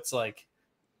 So it's like,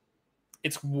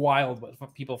 it's wild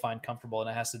what people find comfortable, and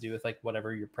it has to do with like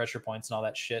whatever your pressure points and all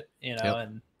that shit, Yep.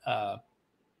 And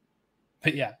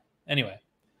but yeah, anyway,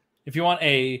 if you want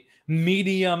a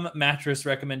medium mattress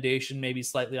recommendation, maybe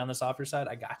slightly on the softer side,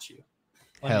 I got you.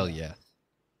 Hell yeah.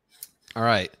 All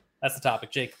right, that's the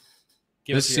topic, Jake.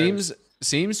 This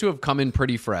seems to have come in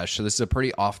pretty fresh, so this is a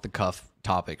pretty off the cuff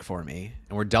topic for me,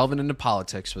 and we're delving into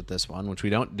politics with this one, which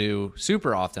we don't do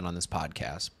super often on this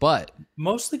podcast, but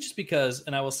mostly just because,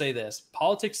 and I will say this,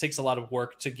 politics takes a lot of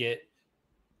work to be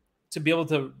able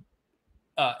to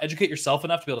educate yourself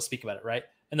enough to be able to speak about it, right?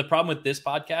 And the problem with this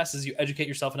podcast is you educate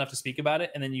yourself enough to speak about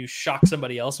it, and then you shock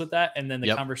somebody else with that, and then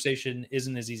the conversation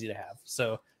isn't as easy to have.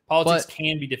 So politics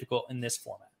can be difficult in this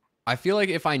format. I feel like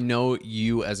if I know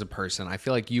you as a person, I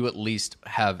feel like you at least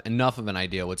have enough of an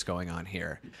idea what's going on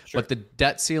here. Sure. But the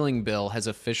debt ceiling bill has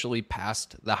officially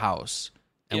passed the House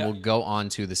and will go on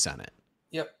to the Senate.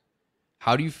 Yep.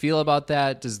 How do you feel about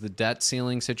that? Does the debt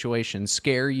ceiling situation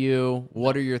scare you?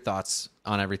 What are your thoughts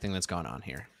on everything that's gone on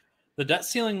here? The debt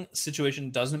ceiling situation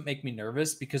doesn't make me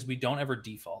nervous because we don't ever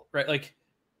default, right? Like,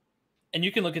 and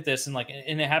you can look at this and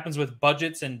it happens with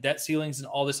budgets and debt ceilings and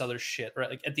all this other shit, right?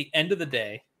 Like, at the end of the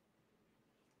day,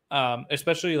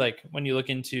 especially like when you look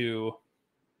into,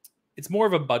 it's more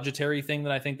of a budgetary thing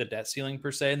than I think the debt ceiling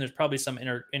per se, and there's probably some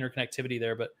interconnectivity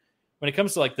there. But when it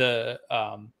comes to like the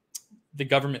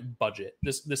government budget,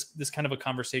 this kind of a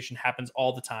conversation happens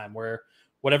all the time, where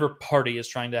whatever party is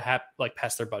trying to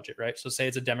pass their budget, right? So say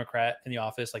it's a Democrat in the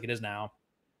office, like it is now,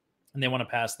 and they want to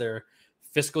pass their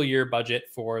fiscal year budget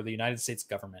for the United States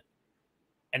government,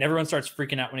 and everyone starts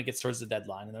freaking out when it gets towards the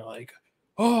deadline, and they're like,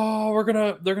 oh,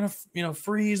 they're gonna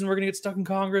freeze, and we're gonna get stuck in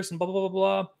Congress, and blah blah blah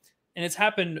blah. And it's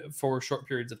happened for short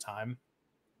periods of time,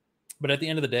 but at the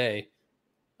end of the day,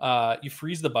 you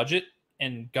freeze the budget,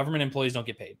 and government employees don't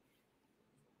get paid.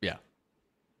 Yeah,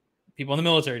 people in the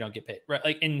military don't get paid, right?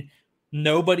 Like, and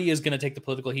nobody is going to take the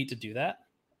political heat to do that.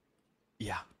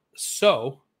 Yeah.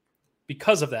 So,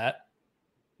 because of that,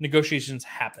 negotiations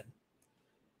happen,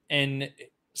 and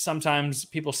sometimes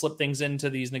people slip things into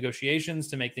these negotiations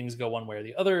to make things go one way or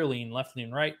the other, lean left,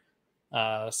 lean right.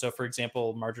 So, for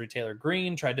example, Marjorie Taylor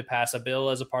Greene tried to pass a bill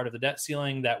as a part of the debt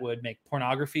ceiling that would make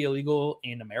pornography illegal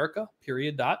in America,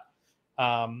 period.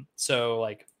 So,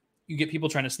 like, you get people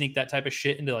trying to sneak that type of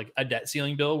shit into like a debt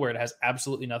ceiling bill where it has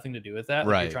absolutely nothing to do with that.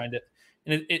 Like, right. You're trying to,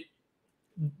 and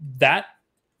that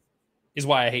is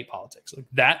why I hate politics. Like,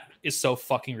 that is so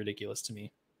fucking ridiculous to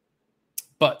me.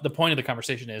 But the point of the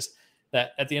conversation is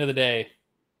that at the end of the day,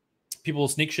 people will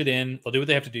sneak shit in. They'll do what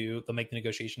they have to do. They'll make the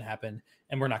negotiation happen,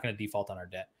 and we're not going to default on our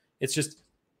debt. It's just,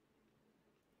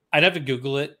 I'd have to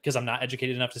Google it because I'm not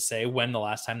educated enough to say when the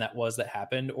last time that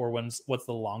happened, or what's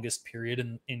the longest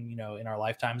period in our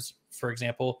lifetimes, for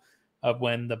example, of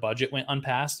when the budget went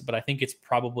unpassed. But I think it's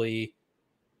probably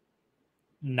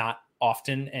not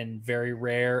often and very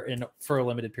rare and for a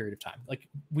limited period of time. Like,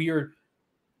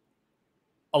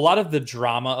 a lot of the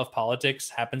drama of politics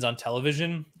happens on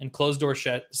television, and closed door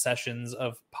sessions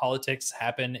of politics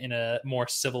happen in a more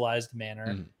civilized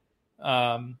manner.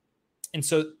 And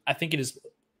so I think it is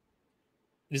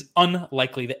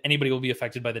unlikely that anybody will be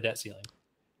affected by the debt ceiling.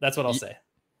 That's what I'll say.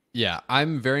 Yeah,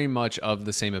 I'm very much of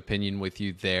the same opinion with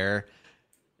you there.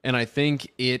 And I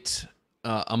think it,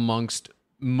 amongst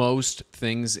most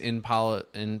things in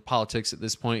politics at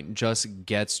this point, just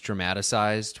gets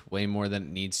dramatized way more than it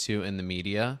needs to in the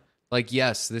media. Like,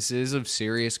 yes, this is of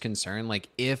serious concern. Like,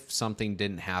 if something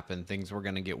didn't happen, things were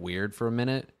going to get weird for a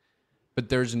minute. But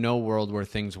there's no world where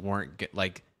things weren't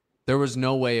there was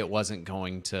no way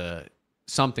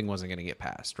something wasn't going to get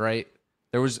passed, right?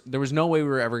 There was no way we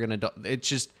were ever going to.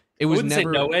 I wouldn't say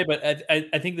no way, but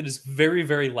I think that it's very,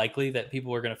 very likely that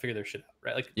people are going to figure their shit out,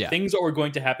 right? Like, things are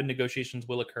going to happen, negotiations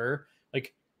will occur.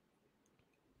 Like,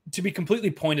 to be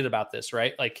completely pointed about this,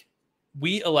 right? Like,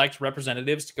 we elect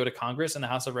representatives to go to Congress and the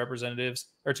House of Representatives,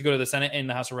 or to go to the Senate and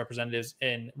the House of Representatives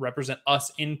and represent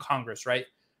us in Congress, right?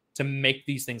 To make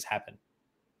these things happen.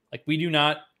 Like, we do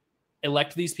not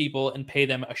elect these people and pay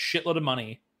them a shitload of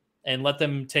money and let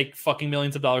them take fucking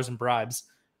millions of dollars in bribes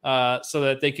so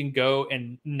that they can go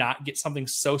and not get something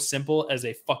so simple as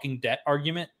a fucking debt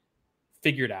argument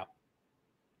figured out.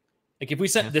 Like, if we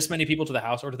sent this many people to the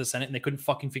House or to the Senate and they couldn't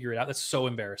fucking figure it out, that's so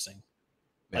embarrassing.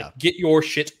 Like, get your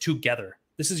shit together.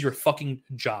 This is your fucking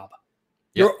job.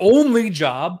 Your only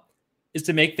job is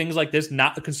to make things like this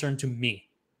not a concern to me.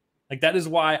 Like, that is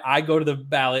why I go to the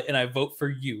ballot and I vote for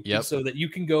you, so that you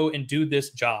can go and do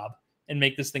this job and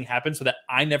make this thing happen so that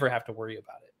I never have to worry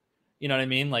about it. You know what I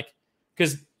mean? Like,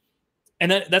 that's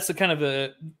the kind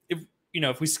of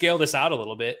if we scale this out a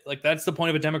little bit, like, that's the point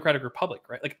of a democratic republic,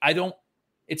 right? Like,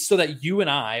 it's so that you and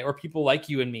I, or people like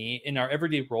you and me in our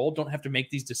everyday role, don't have to make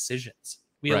these decisions.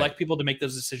 We elect people to make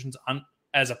those decisions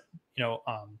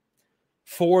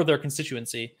for their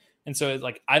constituency. And so,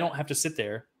 like, I don't have to sit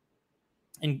there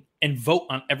and vote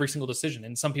on every single decision.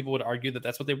 And some people would argue that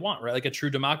that's what they want, right? Like a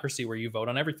true democracy where you vote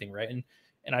on everything, right? And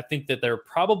I think that they're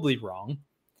probably wrong.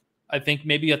 I think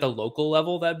maybe at the local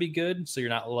level that'd be good. So you're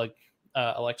not like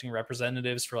electing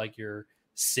representatives for like your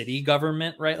city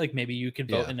government, right? Like, maybe you could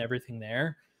vote in everything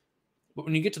there. But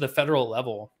when you get to the federal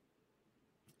level,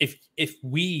 if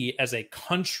we as a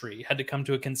country had to come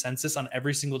to a consensus on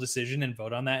every single decision and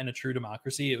vote on that in a true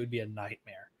democracy, it would be a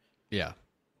nightmare. Yeah.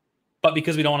 But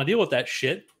because we don't want to deal with that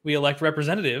shit, we elect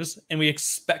representatives and we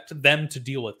expect them to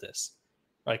deal with this.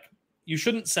 Like, you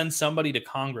shouldn't send somebody to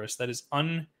Congress that is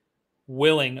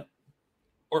unwilling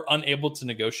or unable to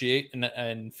negotiate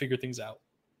and figure things out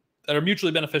that are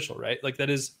mutually beneficial, right? Like, that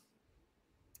is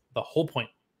the whole point.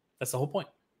 That's the whole point.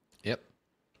 Yep.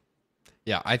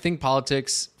 Yeah, I think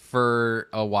politics for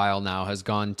a while now has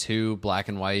gone too black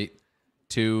and white,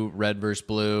 too red versus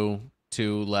blue,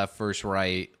 too left versus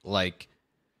right. Like,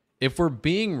 if we're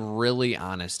being really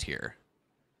honest here,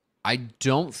 I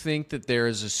don't think that there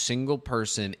is a single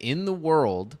person in the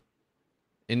world,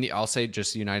 I'll say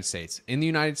just the United States, in the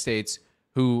United States,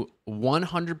 who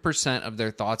 100% of their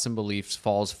thoughts and beliefs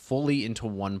falls fully into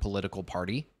one political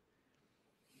party.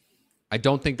 I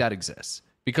don't think that exists.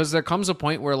 Because there comes a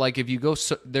point where, like,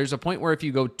 there's a point where if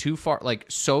you go too far, like,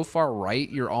 so far right,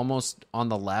 you're almost on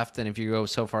the left. And if you go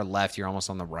so far left, you're almost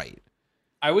on the right.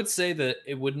 I would say that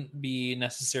it wouldn't be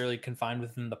necessarily confined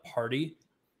within the party.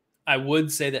 I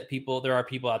would say that there are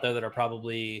people out there that are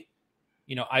probably,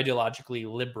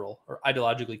 ideologically liberal or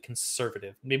ideologically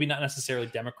conservative. Maybe not necessarily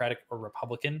Democratic or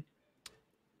Republican,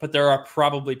 but there are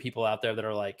probably people out there that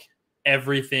are like,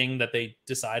 everything that they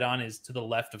decide on is to the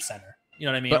left of center. You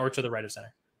know what I mean? Or to the right of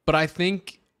center. But I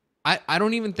think, I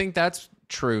don't even think that's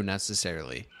true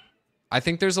necessarily. I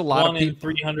think there's a lot of people.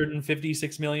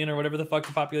 356 million or whatever the fuck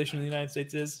the population of the United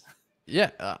States is.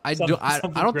 Yeah, I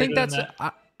don't think that's.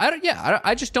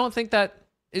 I just don't think that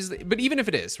is. But even if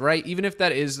it is, right? Even if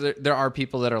that is, there are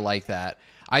people that are like that.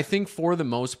 I think for the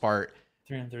most part,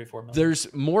 334 million.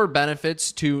 There's more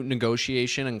benefits to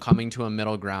negotiation and coming to a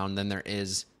middle ground than there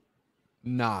is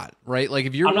not, right? Like,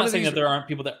 if you're, I'm not saying that there aren't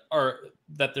people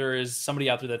that there is somebody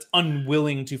out there that's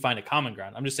unwilling to find a common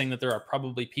ground. I'm just saying that there are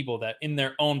probably people that in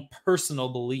their own personal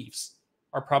beliefs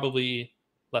are probably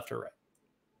left or right.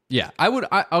 Yeah,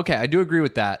 I do agree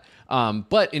with that.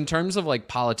 But in terms of like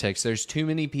politics, there's too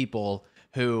many people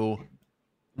too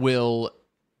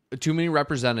many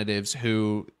representatives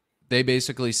who they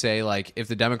basically say, like, if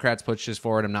the Democrats push this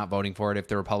forward, I'm not voting for it. If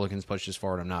the Republicans push this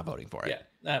forward, I'm not voting for it. Yeah,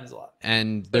 that happens a lot.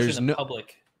 And especially there's in the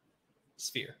public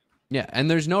sphere. Yeah, and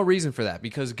there's no reason for that,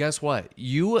 because guess what?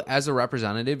 You as a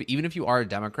representative, even if you are a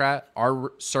Democrat,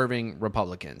 are serving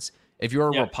Republicans. If you're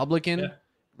a Republican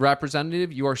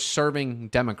representative, you are serving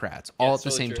Democrats all at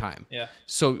the same time. Yeah.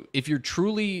 So if you're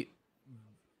truly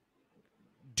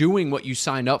doing what you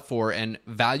signed up for and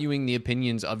valuing the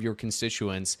opinions of your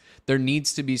constituents, there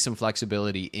needs to be some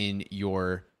flexibility in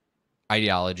your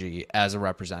ideology as a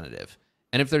representative.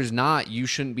 And if there's not, you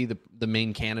shouldn't be the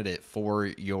main candidate for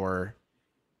your...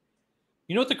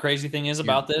 You know what the crazy thing is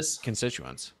about this?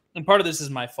 Constituents. And part of this is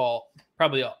my fault.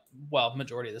 Probably, well,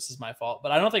 majority of this is my fault.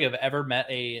 But I don't think I've ever met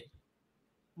a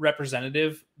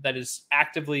representative that is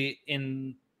actively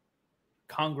in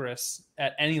Congress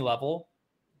at any level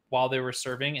while they were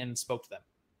serving and spoke to them.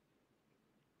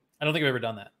 I don't think I've ever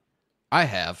done that. I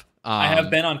have. I have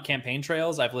been on campaign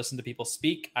trails. I've listened to people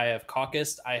speak. I have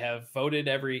caucused. I have voted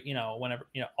whenever,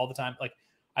 all the time. Like,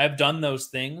 I have done those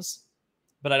things,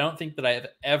 but I don't think that I have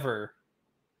ever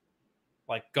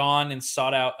gone and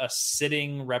sought out a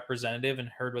sitting representative and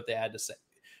heard what they had to say,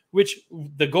 which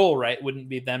the goal, right, wouldn't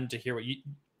be them to hear what you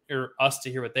or us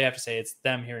to hear what they have to say. It's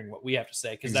them hearing what we have to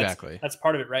say. Cause that's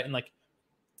part of it. Right. And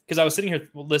cause I was sitting here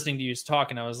listening to you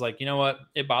talk and I was like, you know what?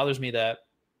 It bothers me that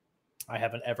I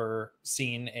haven't ever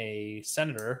seen a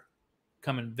senator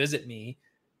come and visit me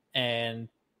and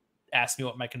ask me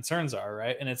what my concerns are.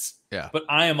 Right. And but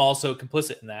I am also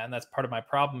complicit in that. And that's part of my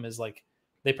problem is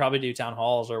they probably do town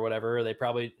halls or whatever.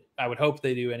 I would hope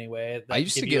they do anyway. I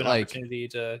used to get an opportunity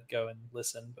to go and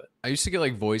listen, but I used to get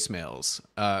voicemails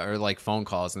or phone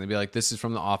calls, and they'd be like, "This is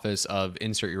from the office of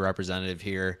insert your representative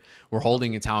here. We're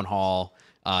holding a town hall.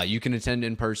 You can attend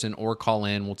in person or call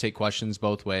in. We'll take questions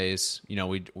both ways.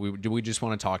 We just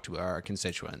want to talk to our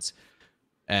constituents."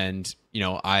 And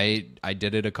I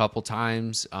did it a couple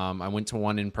times. I went to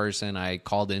one in person. I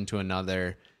called into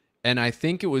another, and I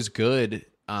think it was good.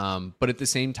 But at the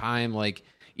same time,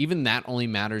 even that only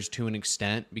matters to an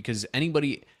extent because I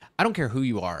don't care who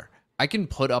you are. I can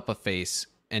put up a face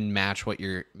and match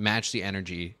the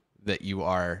energy that you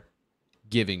are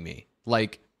giving me.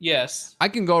 Yes, I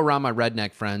can go around my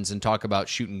redneck friends and talk about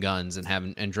shooting guns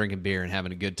and drinking beer and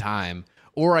having a good time.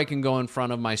 Or I can go in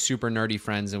front of my super nerdy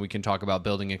friends and we can talk about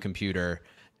building a computer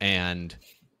and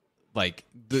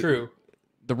true.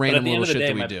 The random little shit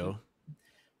that we do.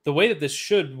 The way that this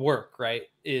should work, right,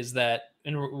 is that,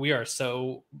 and we are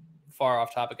so far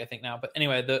off topic, I think now, but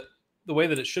anyway, the way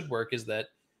that it should work is that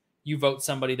you vote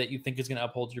somebody that you think is going to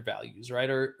uphold your values,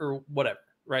 right, or whatever,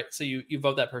 right? So you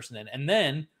vote that person in, and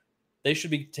then they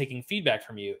should be taking feedback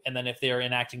from you. And then if they are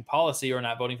enacting policy or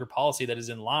not voting for policy that is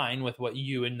in line with what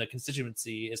you and the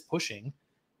constituency is pushing,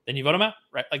 then you vote them out,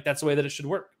 right? That's the way that it should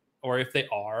work. Or if they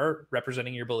are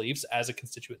representing your beliefs as a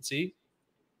constituency,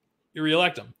 you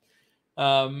reelect them.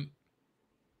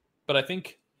 But I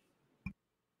think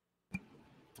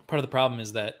part of the problem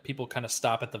is that people kind of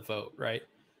stop at the vote, right?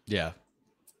 Yeah.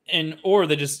 Or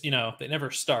they just, they never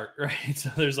start, right?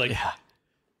 So there's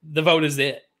the vote is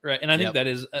it, right? And I think that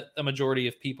is a majority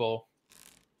of people.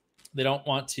 They don't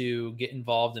want to get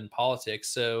involved in politics.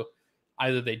 So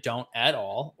either they don't at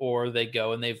all, or they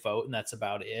go and they vote and that's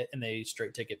about it. And they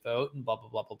straight ticket vote and blah, blah,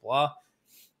 blah, blah, blah.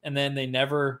 And then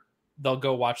they'll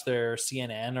go watch their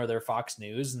CNN or their Fox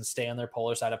News and stay on their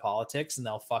polar side of politics. And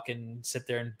they'll fucking sit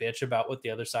there and bitch about what the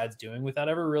other side's doing without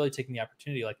ever really taking the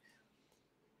opportunity.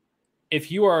 If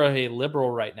you are a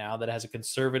liberal right now that has a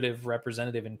conservative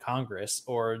representative in Congress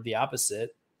or the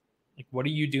opposite, what are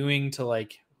you doing to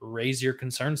raise your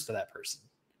concerns to that person?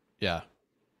 Yeah.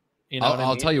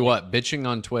 I'll tell you what, bitching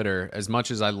on Twitter, as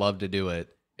much as I love to do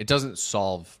it, it doesn't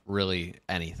solve really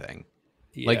anything.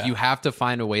 Yeah. You have to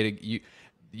find a way to,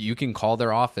 you can call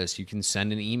their office, you can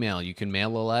send an email, you can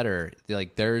mail a letter.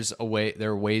 There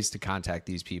are ways to contact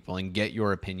these people and get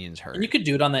your opinions heard. And you could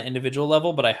do it on that individual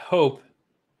level, but I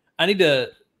need to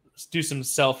do some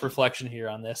self-reflection here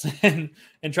on this and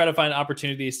try to find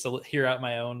opportunities to hear out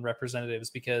my own representatives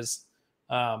because,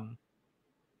 I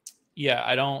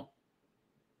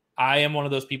am one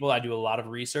of those people. I do a lot of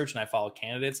research and I follow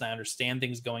candidates and I understand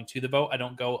things going to the vote. I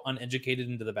don't go uneducated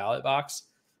into the ballot box.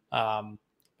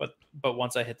 But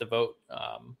once I hit the vote,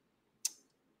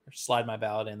 or slide my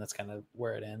ballot in, that's kind of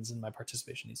where it ends, and my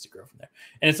participation needs to grow from there.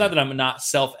 And it's not that I'm not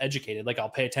self-educated. I'll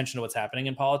pay attention to what's happening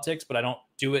in politics, but I don't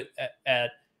do it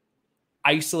at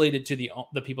isolated to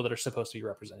the people that are supposed to be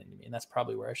representing me. And that's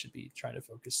probably where I should be trying to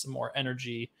focus some more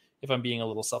energy if I'm being a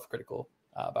little self-critical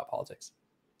about politics.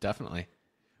 Definitely.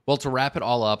 Well, to wrap it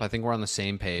all up, I think we're on the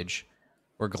same page.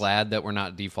 We're glad that we're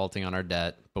not defaulting on our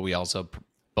debt, but we also...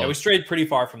 Yeah, we strayed pretty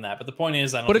far from that, but the point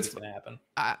is, I don't think it's going to happen.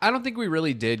 I don't think we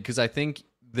really did, because I think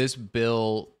this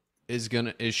bill is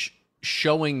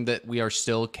showing that we are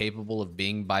still capable of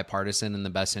being bipartisan in the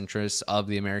best interests of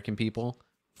the American people,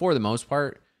 for the most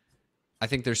part. I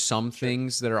think there's some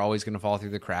things that are always going to fall through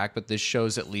the crack, but this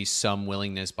shows at least some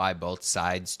willingness by both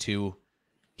sides to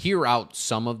hear out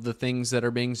some of the things that are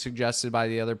being suggested by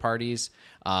the other parties.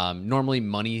 Normally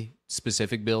money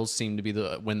specific bills seem to be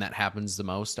when that happens the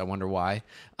most. I wonder why.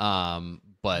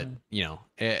 But you know,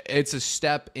 it's a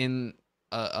step in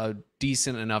a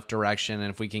decent enough direction.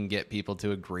 And if we can get people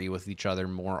to agree with each other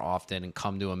more often and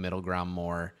come to a middle ground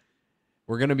more,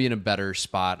 we're going to be in a better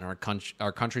spot, and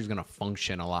our country's going to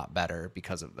function a lot better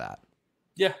because of that.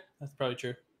 Yeah, that's probably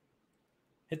true.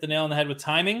 Hit the nail on the head with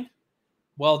timing.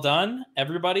 Well done,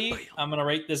 everybody. I'm going to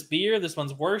rate this beer. This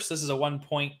one's worse. This is a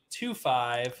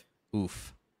 1.25.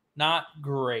 Oof. Not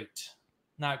great.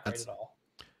 Not great at all.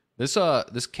 This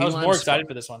key I was lime more excited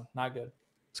for this one. Not good.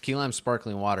 This key lime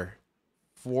sparkling water,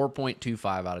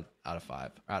 4.25 out of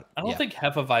 5. I don't think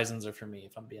Hefeweizens are for me,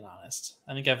 if I'm being honest.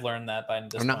 I think I've learned that by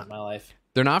this point in my life.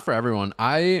 They're not for everyone.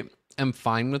 I am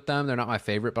fine with them. They're not my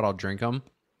favorite, but I'll drink them.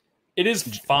 It is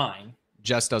fine.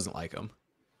 Jess doesn't like them.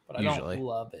 But I don't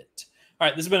love it. All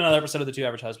right, this has been another episode of the Two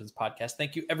Average Husbands podcast.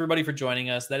 Thank you, everybody, for joining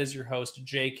us. That is your host,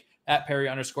 Jake, at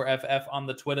Perry_FF on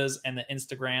the Twitters and the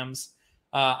Instagrams.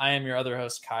 I am your other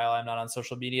host, Kyle. I'm not on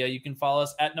social media. You can follow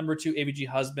us at #2AVG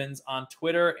Husbands on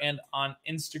Twitter and on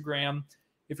Instagram.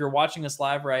 If you're watching us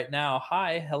live right now,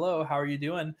 hi, hello, how are you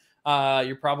doing?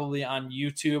 You're probably on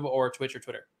YouTube or Twitch or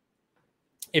Twitter.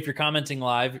 If you're commenting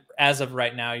live, as of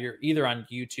right now, you're either on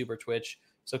YouTube or Twitch.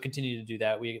 So continue to do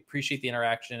that. We appreciate the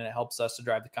interaction, and it helps us to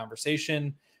drive the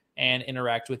conversation and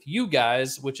interact with you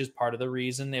guys, which is part of the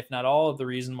reason, if not all of the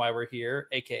reason why we're here,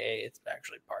 aka it's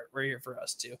actually part. We're here for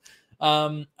us too.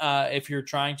 If you're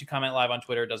trying to comment live on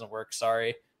Twitter, it doesn't work.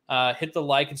 Sorry. Hit the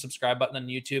like and subscribe button on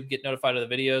YouTube. Get notified of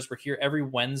the videos. We're here every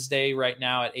Wednesday right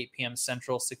now at 8 p.m.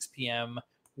 Central, 6 p.m.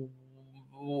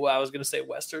 I was going to say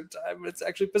Western time. It's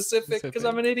actually Pacific because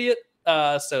I'm an idiot.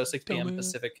 So 6 p.m.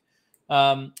 Pacific.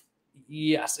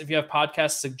 Yes, if you have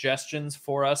podcast suggestions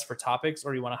for us for topics,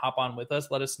 or you want to hop on with us,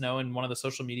 let us know in one of the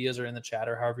social medias or in the chat,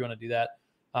 or however you want to do that.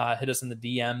 Hit us in the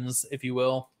DMs, if you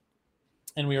will.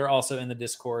 And we are also in the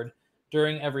Discord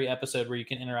during every episode, where you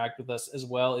can interact with us as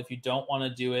well. If you don't want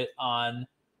to do it on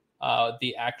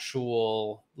the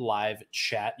actual live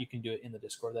chat, you can do it in the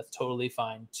Discord. That's totally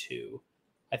fine too.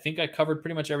 I think I covered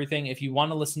pretty much everything. If you want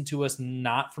to listen to us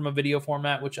not from a video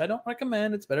format, which I don't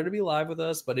recommend, it's better to be live with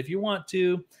us. But if you want to,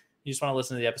 you just want to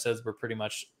listen to the episodes, we're pretty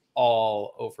much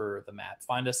all over the map.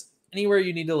 Find us anywhere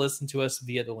you need to listen to us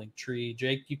via the link tree.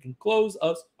 Jake, you can close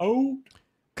us out.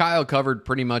 Kyle covered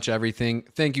pretty much everything.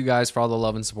 Thank you guys for all the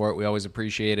love and support. We always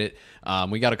appreciate it.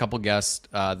 We got a couple guests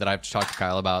that I've talked to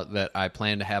Kyle about that I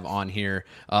plan to have on here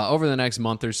over the next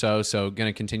month or so. So going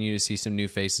to continue to see some new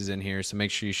faces in here. So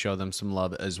make sure you show them some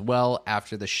love as well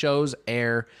after the shows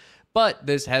air. But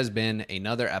this has been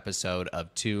another episode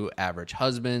of Two Average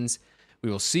Husbands.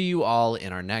 We will see you all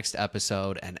in our next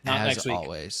episode. And Not as next week.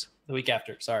 always, The week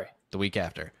after. Sorry. The week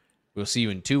after. We'll see you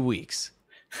in 2 weeks.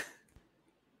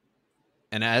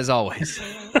 And as always,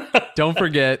 don't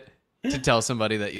forget to tell somebody that